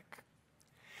back.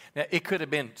 Now, it could have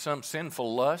been some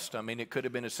sinful lust. It could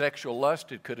have been a sexual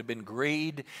lust. It could have been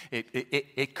greed.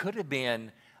 It could have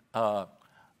been, I'll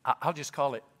just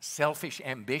call it selfish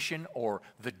ambition or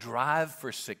the drive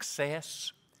for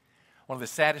success. One of the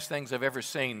saddest things I've ever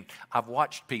seen, I've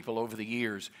watched people over the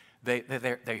years,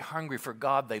 They're hungry for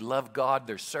God. They love God.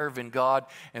 They're serving God,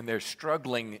 and they're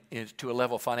struggling to a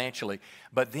level financially.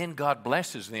 But then God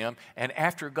blesses them, and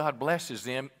after God blesses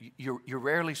them, you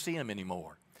rarely see them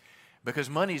anymore.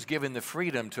 Because money's given the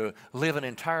freedom to live an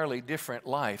entirely different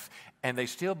life, and they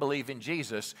still believe in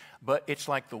Jesus, but it's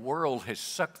like the world has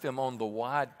sucked them on the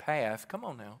wide path. Come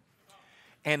on now.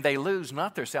 And they lose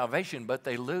not their salvation, but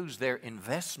they lose their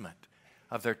investment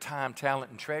of their time, talent,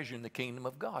 and treasure in the kingdom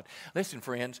of God. Listen,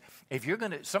 friends, if you're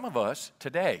going to, some of us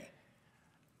today,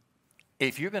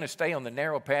 if you're going to stay on the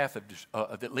narrow path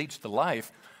that leads to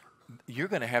life, you're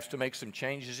going to have to make some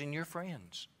changes in your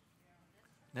friends.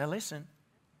 Now listen.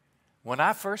 When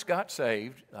I first got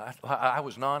saved, I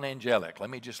was non-angelic. Let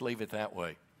me just leave it that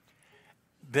way.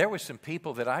 There were some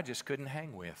people that I just couldn't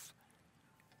hang with.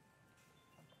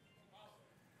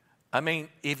 I mean,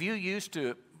 if you used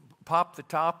to pop the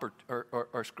top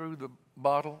or screw the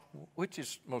bottle, which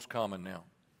is most common now?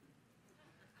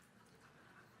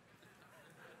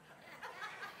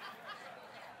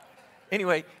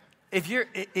 Anyway,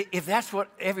 if that's what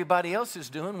everybody else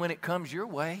is doing when it comes your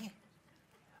way.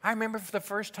 I remember for the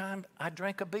first time I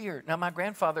drank a beer. Now, my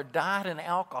grandfather died an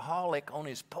alcoholic on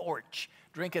his porch,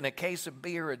 drinking a case of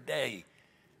beer a day.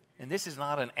 And this is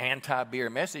not an anti-beer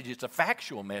message. It's a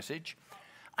factual message.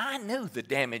 I knew the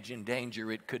damage and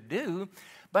danger it could do,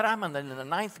 but I'm in the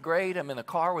ninth grade. I'm in a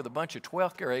car with a bunch of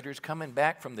 12th graders coming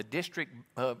back from the district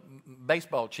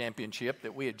baseball championship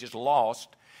that we had just lost.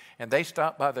 And they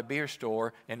stopped by the beer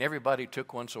store, and everybody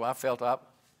took one, so I felt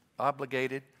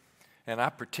obligated. And I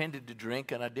pretended to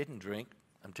drink, and I didn't drink.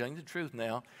 I'm telling you the truth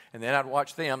now. And then I'd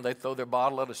watch them. They'd throw their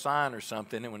bottle at a sign or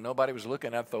something, and when nobody was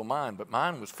looking, I'd throw mine. But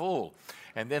mine was full.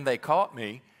 And then they caught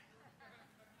me.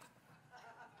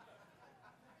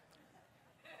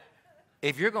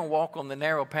 If you're going to walk on the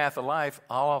narrow path of life,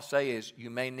 all I'll say is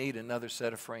you may need another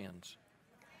set of friends.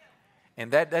 And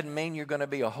that doesn't mean you're going to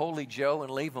be a holy Joe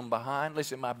and leave them behind.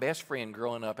 Listen, my best friend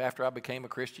growing up, after I became a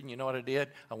Christian, you know what I did?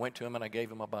 I went to him and I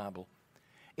gave him a Bible.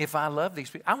 If I love these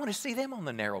people, I want to see them on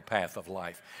the narrow path of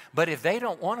life. But if they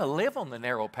don't want to live on the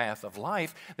narrow path of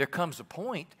life, there comes a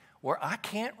point where I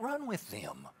can't run with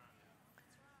them.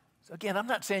 So again, I'm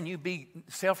not saying you be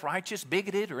self-righteous,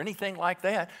 bigoted, or anything like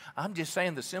that. I'm just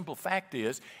saying the simple fact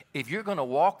is, if you're going to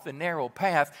walk the narrow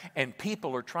path and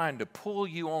people are trying to pull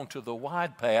you onto the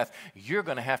wide path, you're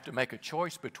going to have to make a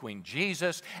choice between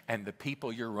Jesus and the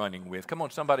people you're running with. Come on,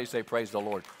 somebody say, praise the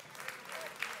Lord.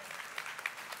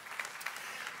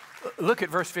 Look at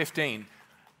verse 15.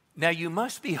 Now you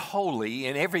must be holy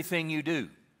in everything you do.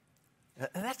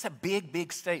 That's a big,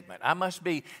 big statement. I must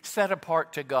be set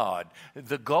apart to God.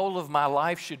 The goal of my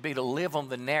life should be to live on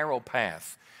the narrow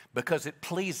path because it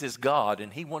pleases God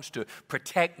and He wants to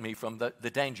protect me from the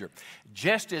danger.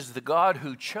 Just as the God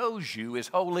who chose you is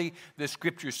holy, the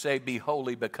scriptures say, be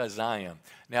holy because I am.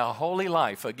 Now, a holy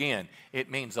life, again, it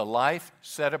means a life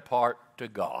set apart to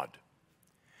God.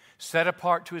 Set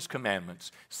apart to His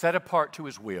commandments, set apart to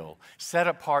His will, set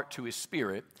apart to His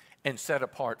Spirit, and set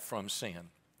apart from sin.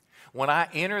 When I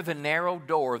enter the narrow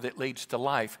door that leads to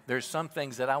life, there's some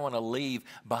things that I want to leave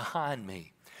behind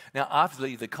me. Now,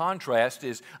 obviously, the contrast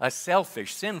is a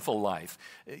selfish, sinful life.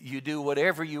 You do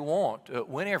whatever you want,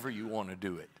 whenever you want to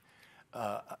do it.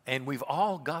 And we've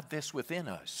all got this within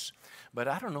us. But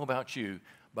I don't know about you,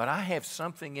 but I have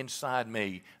something inside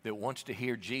me that wants to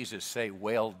hear Jesus say,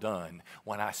 well done,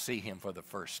 when I see Him for the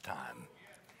first time.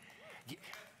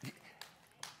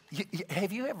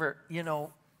 Have you ever,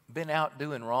 been out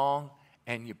doing wrong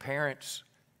and your parents,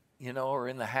 are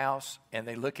in the house and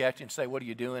they look at you and say, what are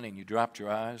you doing? And you dropped your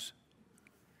eyes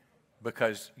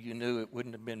because you knew it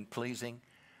wouldn't have been pleasing.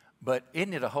 But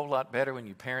isn't it a whole lot better when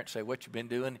your parents say, what you been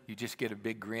doing? You just get a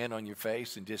big grin on your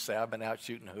face and just say, I've been out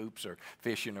shooting hoops or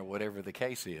fishing or whatever the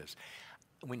case is.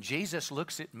 When Jesus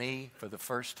looks at me for the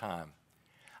first time,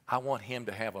 I want Him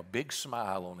to have a big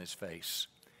smile on His face.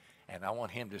 And I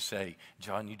want Him to say,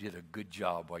 John, you did a good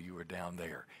job while you were down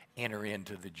there. Enter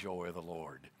into the joy of the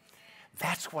Lord.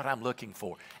 That's what I'm looking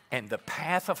for. And the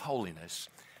path of holiness,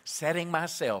 setting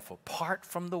myself apart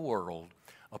from the world,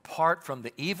 apart from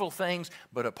the evil things,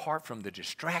 but apart from the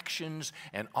distractions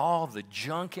and all the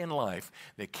junk in life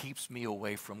that keeps me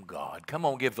away from God. Come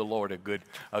on, give the Lord a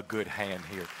good hand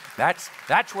here.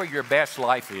 That's where your best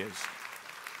life is.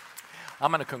 I'm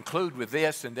going to conclude with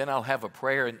this, and then I'll have a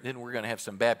prayer, and then we're going to have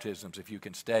some baptisms if you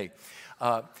can stay.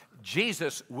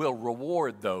 Jesus will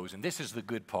reward those, and this is the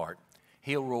good part.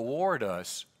 He'll reward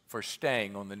us for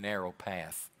staying on the narrow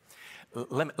path.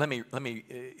 Let me.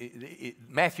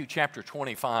 Matthew chapter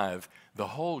 25, the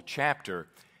whole chapter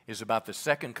is about the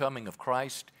second coming of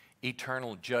Christ,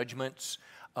 eternal judgments,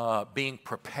 being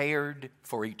prepared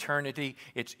for eternity.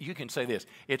 You can say this,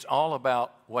 it's all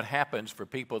about what happens for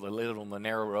people that live on the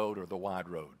narrow road or the wide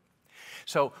road.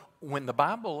 So when the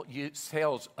Bible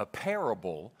tells a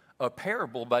parable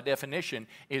by definition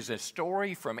is a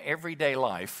story from everyday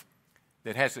life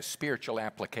that has a spiritual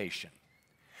application.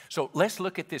 So let's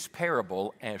look at this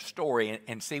parable and story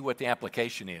and see what the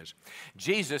application is.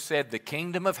 Jesus said, the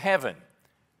kingdom of heaven.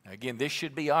 Again, this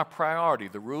should be our priority,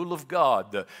 the rule of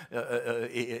God.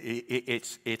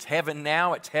 It's heaven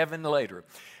now, it's heaven later.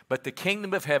 But the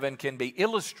kingdom of heaven can be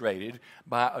illustrated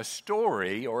by a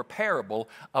story or a parable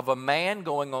of a man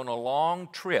going on a long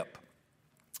trip.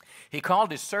 He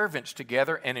called his servants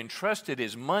together and entrusted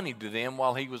his money to them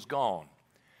while he was gone.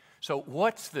 So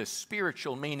what's the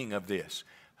spiritual meaning of this?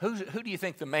 Who do you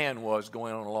think the man was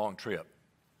going on a long trip?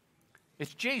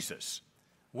 It's Jesus.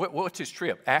 What's his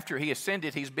trip? After he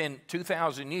ascended, he's been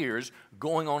 2,000 years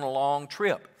going on a long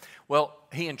trip. Well,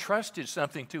 he entrusted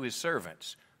something to his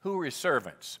servants. Who are his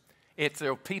servants? It's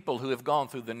the people who have gone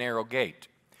through the narrow gate.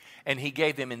 And he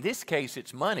gave them, in this case,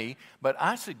 it's money, but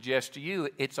I suggest to you,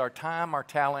 it's our time, our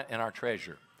talent, and our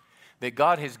treasure. That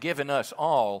God has given us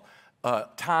all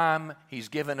time, He's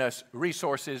given us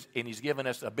resources, and He's given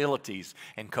us abilities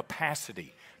and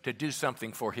capacity to do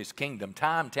something for His kingdom.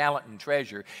 Time, talent, and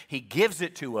treasure. He gives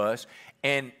it to us,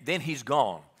 and then He's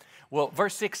gone. Well,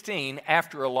 verse 16,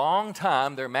 after a long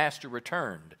time, their master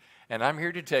returned. And I'm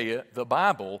here to tell you, the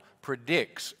Bible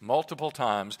predicts multiple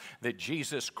times that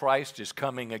Jesus Christ is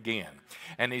coming again.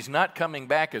 And He's not coming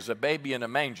back as a baby in a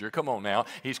manger. Come on now.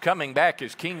 He's coming back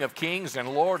as King of Kings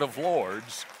and Lord of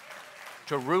Lords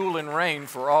to rule and reign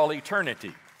for all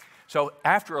eternity. So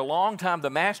after a long time, the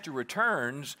master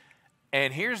returns,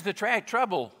 and here's the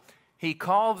trouble. He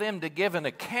called them to give an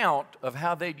account of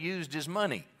how they'd used his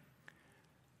money.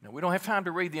 Now, we don't have time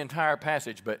to read the entire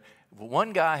passage, but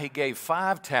one guy, he gave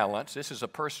 5 talents. This is a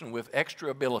person with extra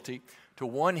ability. To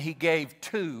one, he gave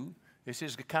 2. This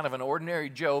is kind of an ordinary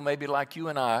Joe, maybe like you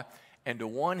and I. And to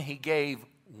one, he gave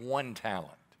 1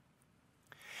 talent.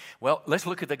 Well, let's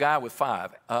look at the guy with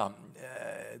 5.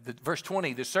 Verse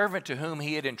 20, the servant to whom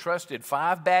he had entrusted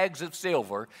 5 bags of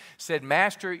silver said,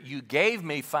 Master, you gave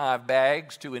me 5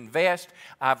 bags to invest.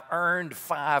 I've earned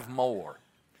 5 more.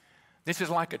 This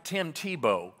is like a Tim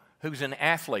Tebow who's an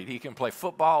athlete. He can play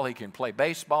football, he can play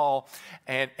baseball,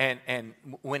 and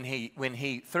when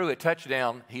he threw a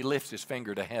touchdown, he lifts his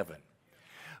finger to heaven.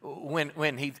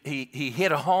 When he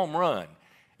hit a home run,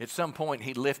 at some point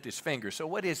he'd lift his finger. So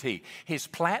what is he? His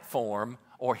platform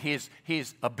or his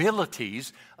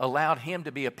abilities allowed him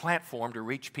to be a platform to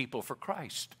reach people for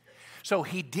Christ. So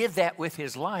he did that with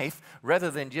his life rather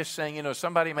than just saying,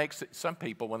 some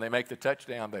people, when they make the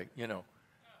touchdown, they,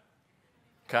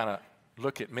 kind of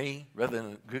look at me rather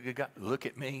than look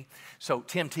at me. So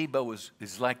Tim Tebow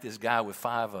is like this guy with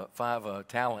 5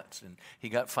 talents, and he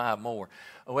got 5 more.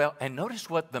 Well, and notice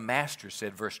what the master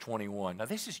said, verse 21. Now,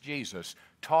 this is Jesus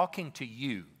talking to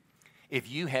you if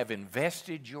you have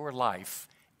invested your life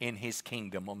in His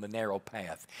kingdom on the narrow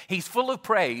path. He's full of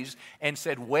praise and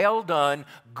said, well done,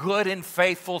 good and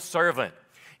faithful servant.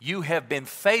 You have been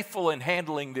faithful in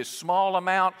handling this small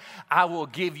amount. I will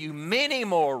give you many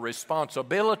more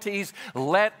responsibilities.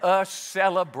 Let us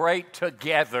celebrate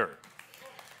together.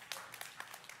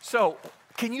 So,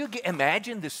 can you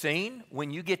imagine the scene when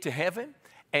you get to heaven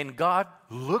and God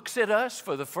looks at us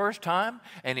for the first time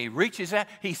and He reaches out.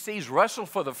 He sees Russell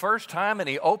for the first time and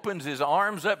He opens His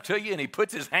arms up to you and He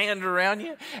puts His hand around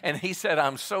you and He said,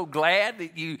 I'm so glad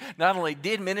that you not only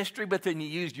did ministry, but then you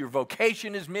used your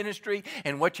vocation as ministry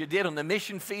and what you did on the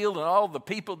mission field and all the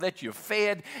people that you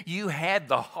fed. You had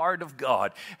the heart of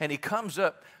God. And He comes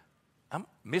up, I'm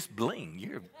Miss Bling,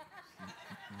 you're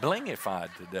blingified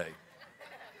today.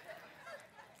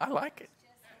 I like it.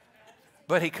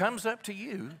 But He comes up to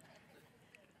you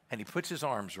and He puts His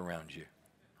arms around you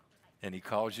and He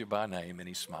calls you by name and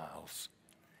He smiles.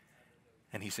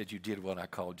 And He said, you did what I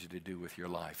called you to do with your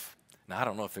life. Now, I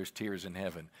don't know if there's tears in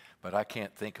heaven, but I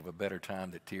can't think of a better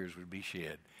time that tears would be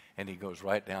shed. And He goes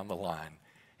right down the line.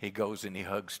 He goes and He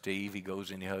hugs Steve. He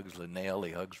goes and He hugs Linnell.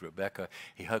 He hugs Rebecca.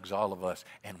 He hugs all of us,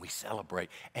 and we celebrate.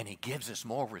 And He gives us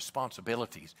more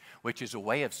responsibilities, which is a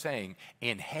way of saying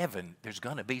in heaven there's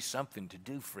going to be something to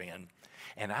do, friend.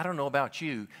 And I don't know about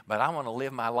you, but I want to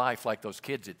live my life like those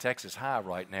kids at Texas High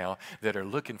right now that are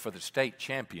looking for the state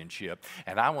championship.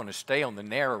 And I want to stay on the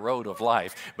narrow road of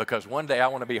life because one day I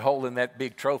want to be holding that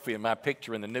big trophy in my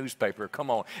picture in the newspaper.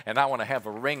 Come on. And I want to have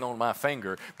a ring on my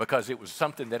finger because it was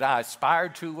something that I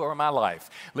aspired to over my life.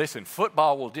 Listen,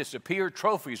 football will disappear,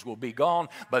 trophies will be gone,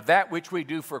 but that which we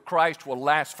do for Christ will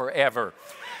last forever.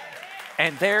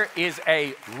 And there is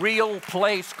a real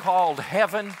place called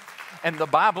heaven. And the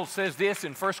Bible says this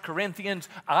in 1 Corinthians,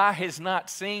 eye has not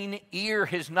seen, ear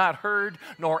has not heard,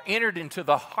 nor entered into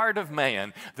the heart of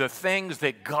man the things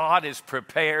that God has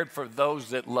prepared for those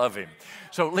that love Him.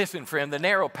 So listen, friend, the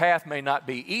narrow path may not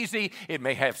be easy. It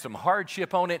may have some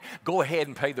hardship on it. Go ahead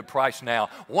and pay the price now.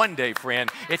 One day, friend,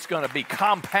 it's going to be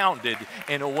compounded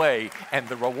in a way, and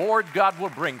the reward God will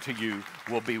bring to you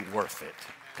will be worth it.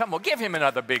 Come on, give Him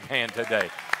another big hand today.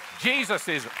 Jesus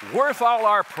is worth all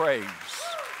our praise.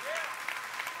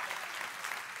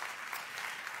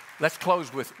 Let's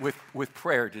close with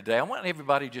prayer today. I want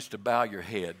everybody just to bow your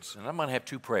heads, and I'm going to have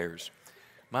two prayers.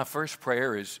 My first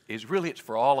prayer is really it's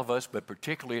for all of us, but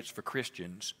particularly it's for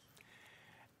Christians.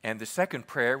 And the second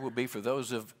prayer will be for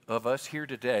those of us here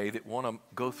today that want to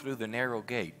go through the narrow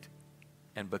gate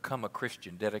and become a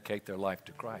Christian, dedicate their life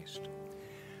to Christ.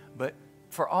 But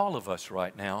for all of us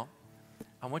right now,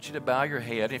 I want you to bow your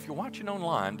head. If you're watching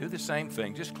online, do the same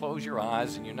thing. Just close your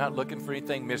eyes, and you're not looking for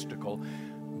anything mystical,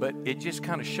 but it just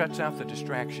kind of shuts out the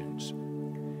distractions.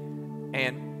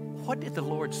 And what did the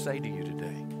Lord say to you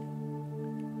today?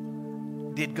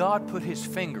 Did God put His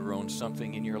finger on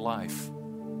something in your life?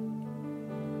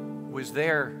 Was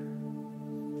there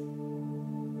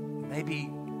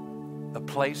maybe a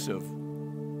place of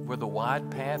where the wide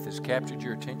path has captured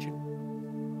your attention?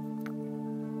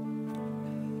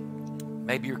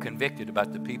 Maybe you're convicted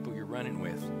about the people you're running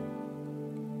with.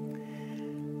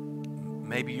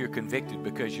 Maybe you're convicted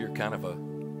because you're kind of a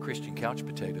Christian couch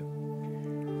potato.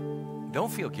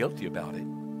 Don't feel guilty about it.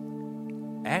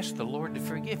 Ask the Lord to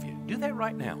forgive you. Do that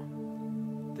right now.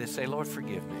 Just say, Lord,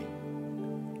 forgive me.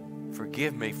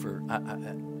 Forgive me for,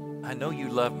 I know you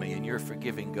love me and you're a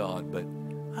forgiving God, but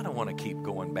I don't want to keep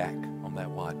going back on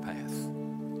that wide path.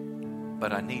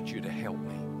 But I need you to help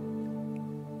me.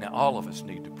 Now, all of us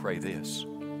need to pray this. I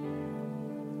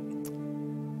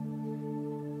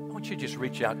want you to just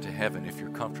reach out to heaven if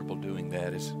you're comfortable doing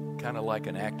that. It's kind of like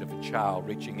an act of a child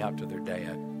reaching out to their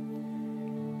dad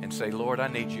and say, Lord, I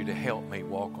need you to help me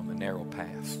walk on the narrow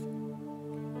path.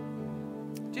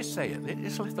 Just say it.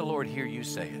 Just let the Lord hear you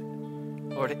say it.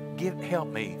 Lord, help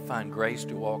me find grace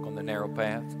to walk on the narrow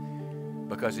path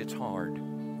because it's hard.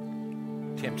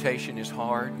 Temptation is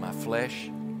hard. My flesh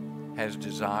has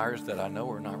desires that I know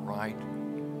are not right.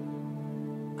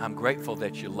 I'm grateful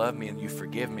that you love me and you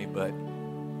forgive me, but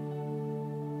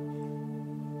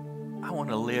I want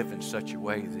to live in such a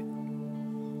way that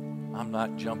I'm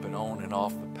not jumping on and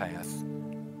off the path.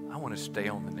 I want to stay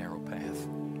on the narrow path.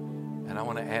 And I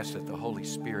want to ask that the Holy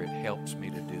Spirit helps me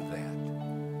to do that.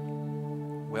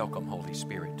 Welcome, Holy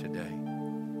Spirit, today.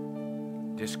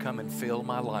 Just come and fill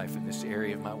my life in this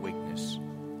area of my weakness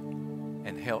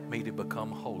and help me to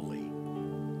become holy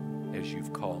as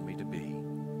you've called me to be.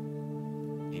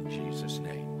 In Jesus'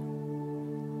 name,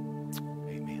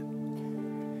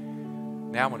 amen.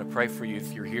 Now I'm going to pray for you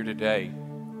if you're here today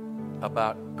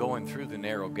about going through the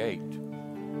narrow gate.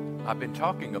 I've been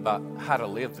talking about how to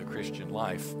live the Christian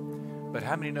life, but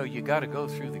how many know you got to go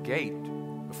through the gate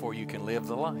before you can live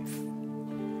the life?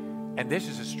 And this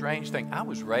is a strange thing. I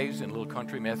was raised in a little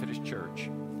country Methodist church,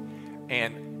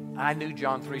 and I knew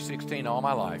John 3:16 all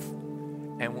my life.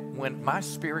 And when my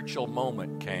spiritual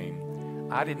moment came,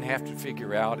 I didn't have to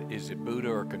figure out, is it Buddha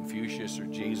or Confucius or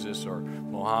Jesus or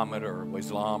Muhammad or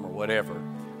Islam or whatever.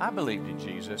 I believed in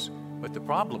Jesus, but the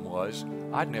problem was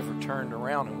I'd never turned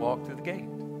around and walked through the gate.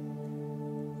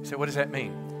 So what does that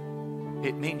mean?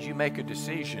 It means you make a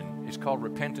decision. It's called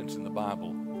repentance in the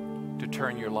Bible, to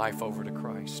turn your life over to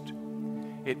Christ.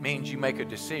 It means you make a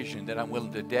decision that I'm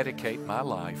willing to dedicate my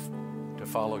life to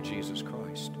follow Jesus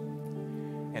Christ.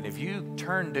 And if you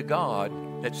turn to God,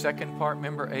 that second part,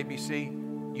 remember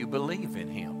ABC, you believe in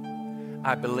Him.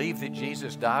 I believe that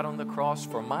Jesus died on the cross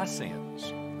for my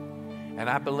sins. And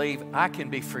I believe I can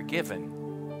be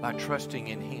forgiven by trusting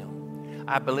in Him.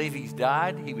 I believe He's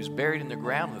died, He was buried in the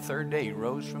ground, the third day He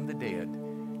rose from the dead.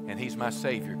 And He's my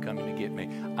Savior coming to get me.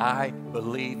 I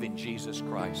believe in Jesus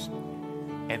Christ.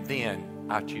 And then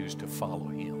I choose to follow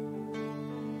Him.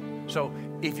 So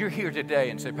if you're here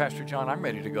today and say, Pastor John, I'm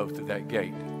ready to go through that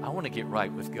gate. I want to get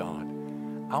right with God.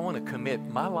 I want to commit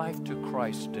my life to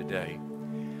Christ today.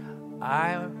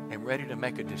 I am ready to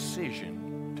make a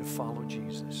decision to follow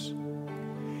Jesus.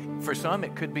 For some,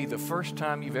 it could be the first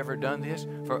time you've ever done this.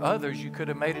 For others, you could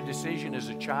have made a decision as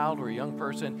a child or a young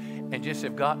person and just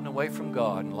have gotten away from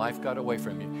God and life got away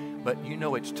from you. But you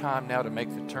know it's time now to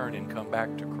make the turn and come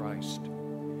back to Christ.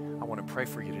 I want to pray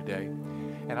for you today.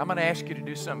 And I'm going to ask you to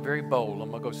do something very bold.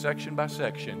 I'm going to go section by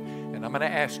section. And I'm going to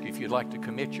ask you if you'd like to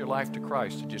commit your life to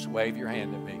Christ to just wave your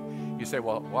hand at me. You say,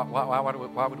 well,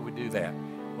 why would we do that?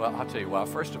 Well, I'll tell you why.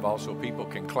 First of all, so people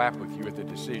can clap with you at the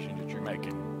decision that you're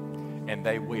making. And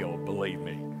they will, believe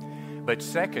me. But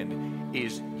second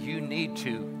is you need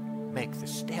to make the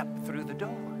step through the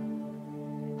door.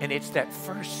 And it's that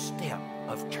first step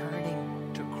of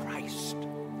turning to Christ.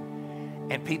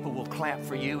 And people will clap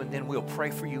for you, and then we'll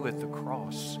pray for you at the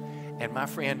cross. And my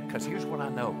friend, because here's what I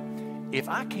know. If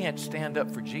I can't stand up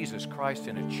for Jesus Christ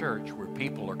in a church where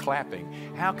people are clapping,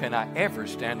 how can I ever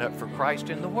stand up for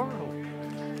Christ in the world?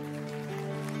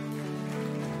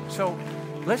 So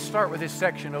let's start with this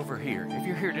section over here. If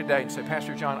you're here today and say,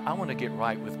 Pastor John, I want to get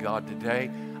right with God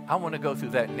today. I want to go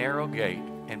through that narrow gate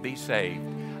and be saved.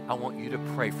 I want you to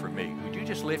pray for me. Would you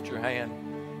just lift your hand?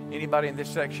 Anybody in this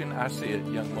section? I see a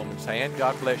young woman's hand.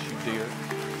 God bless you, dear.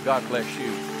 God bless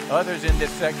you. Others in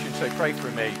this section say, pray for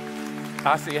me.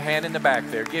 I see a hand in the back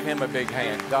there. Give him a big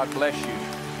hand. God bless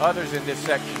you. Others in this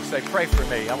section say, pray for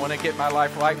me. I want to get my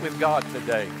life right with God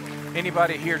today.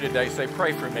 Anybody here today say,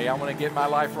 pray for me. I want to get my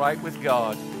life right with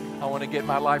God. I want to get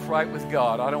my life right with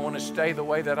God. I don't want to stay the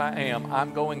way that I am.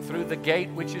 I'm going through the gate,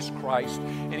 which is Christ.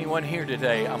 Anyone here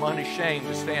today? I'm unashamed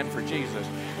to stand for Jesus.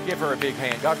 Give her a big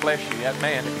hand. God bless you. That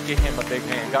man, give him a big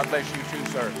hand. God bless you too,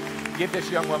 sir. Give this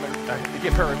young woman,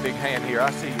 give her a big hand here.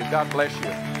 I see you. God bless you.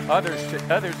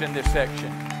 Others in this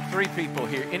section. 3 people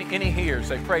here. Any here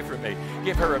say, pray for me.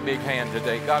 Give her a big hand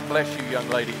today. God bless you, young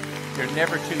lady. You're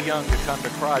never too young to come to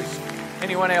Christ.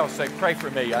 Anyone else say, pray for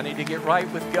me. I need to get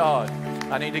right with God.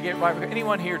 I need to get right with God.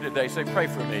 Anyone here today say, pray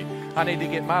for me. I need to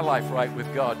get my life right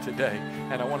with God today.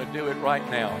 And I want to do it right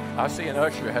now. I see an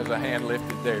usher has a hand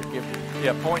lifted there.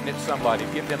 Pointing at somebody.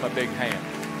 Give them a big hand.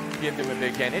 Give them a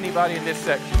big hand. Anybody in this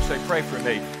section say, pray for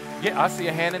me. I see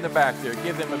a hand in the back there.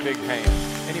 Give them a big hand.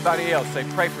 Anybody else say,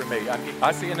 pray for me.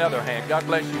 I see another hand. God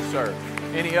bless you, sir.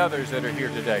 Any others that are here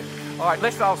today? All right,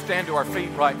 let's all stand to our feet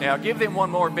right now. Give them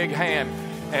one more big hand.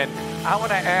 And I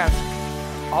want to ask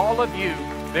all of you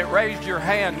that raised your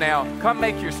hand now, come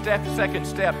make your second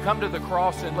step. Come to the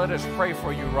cross and let us pray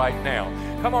for you right now.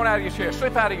 Come on out of your chair.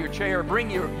 Slip out of your chair.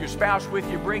 Bring your spouse with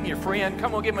you. Bring your friend.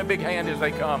 Come on, give them a big hand as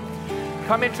they come.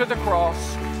 Come into the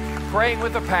cross, praying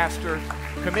with the pastor,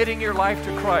 committing your life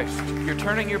to Christ. You're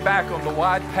turning your back on the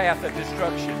wide path of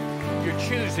destruction. You're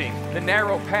choosing the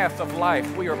narrow path of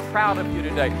life. We are proud of you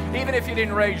today. Even if you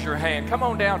didn't raise your hand, come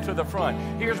on down to the front.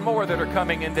 Here's more that are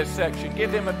coming in this section.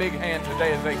 Give them a big hand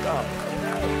today as they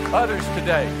come. Others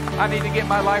today, I need to get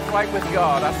my life right with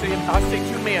God. I see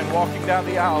 2 men walking down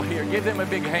the aisle here. Give them a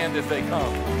big hand as they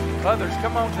come. Others,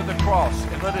 come on to the cross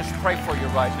and let us pray for you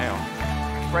right now.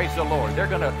 Praise the Lord. They're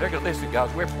gonna listen, guys.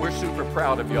 We're super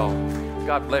proud of y'all.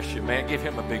 God bless you, man. Give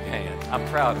him a big hand. I'm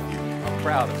proud of you. I'm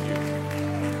proud of you.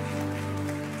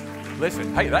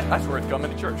 Listen, hey, that's worth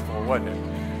coming to church for, wasn't it?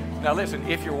 Now listen,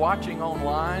 if you're watching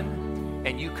online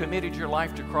and you committed your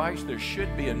life to Christ, there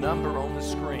should be a number on the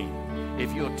screen.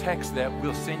 If you'll text that,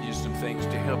 we'll send you some things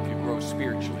to help you grow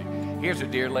spiritually. Here's a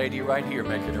dear lady right here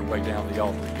making her way down the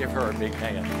altar. Give her a big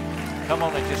hand. Come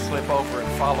on and just slip over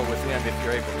and follow with them if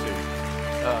you're able to.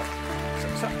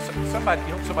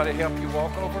 Somebody help you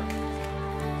walk over?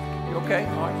 You okay?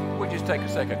 All right. We'll just take a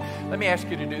second. Let me ask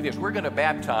you to do this. We're going to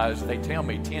baptize, they tell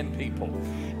me, 10 people.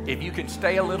 If you can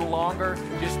stay a little longer,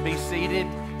 just be seated.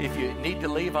 If you need to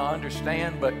leave, I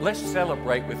understand. But let's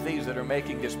celebrate with these that are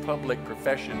making this public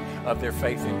profession of their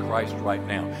faith in Christ right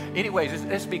now. Anyways,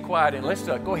 let's be quiet and let's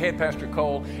go ahead, Pastor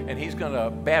Cole, and he's going to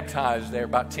baptize there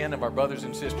about 10 of our brothers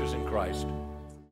and sisters in Christ.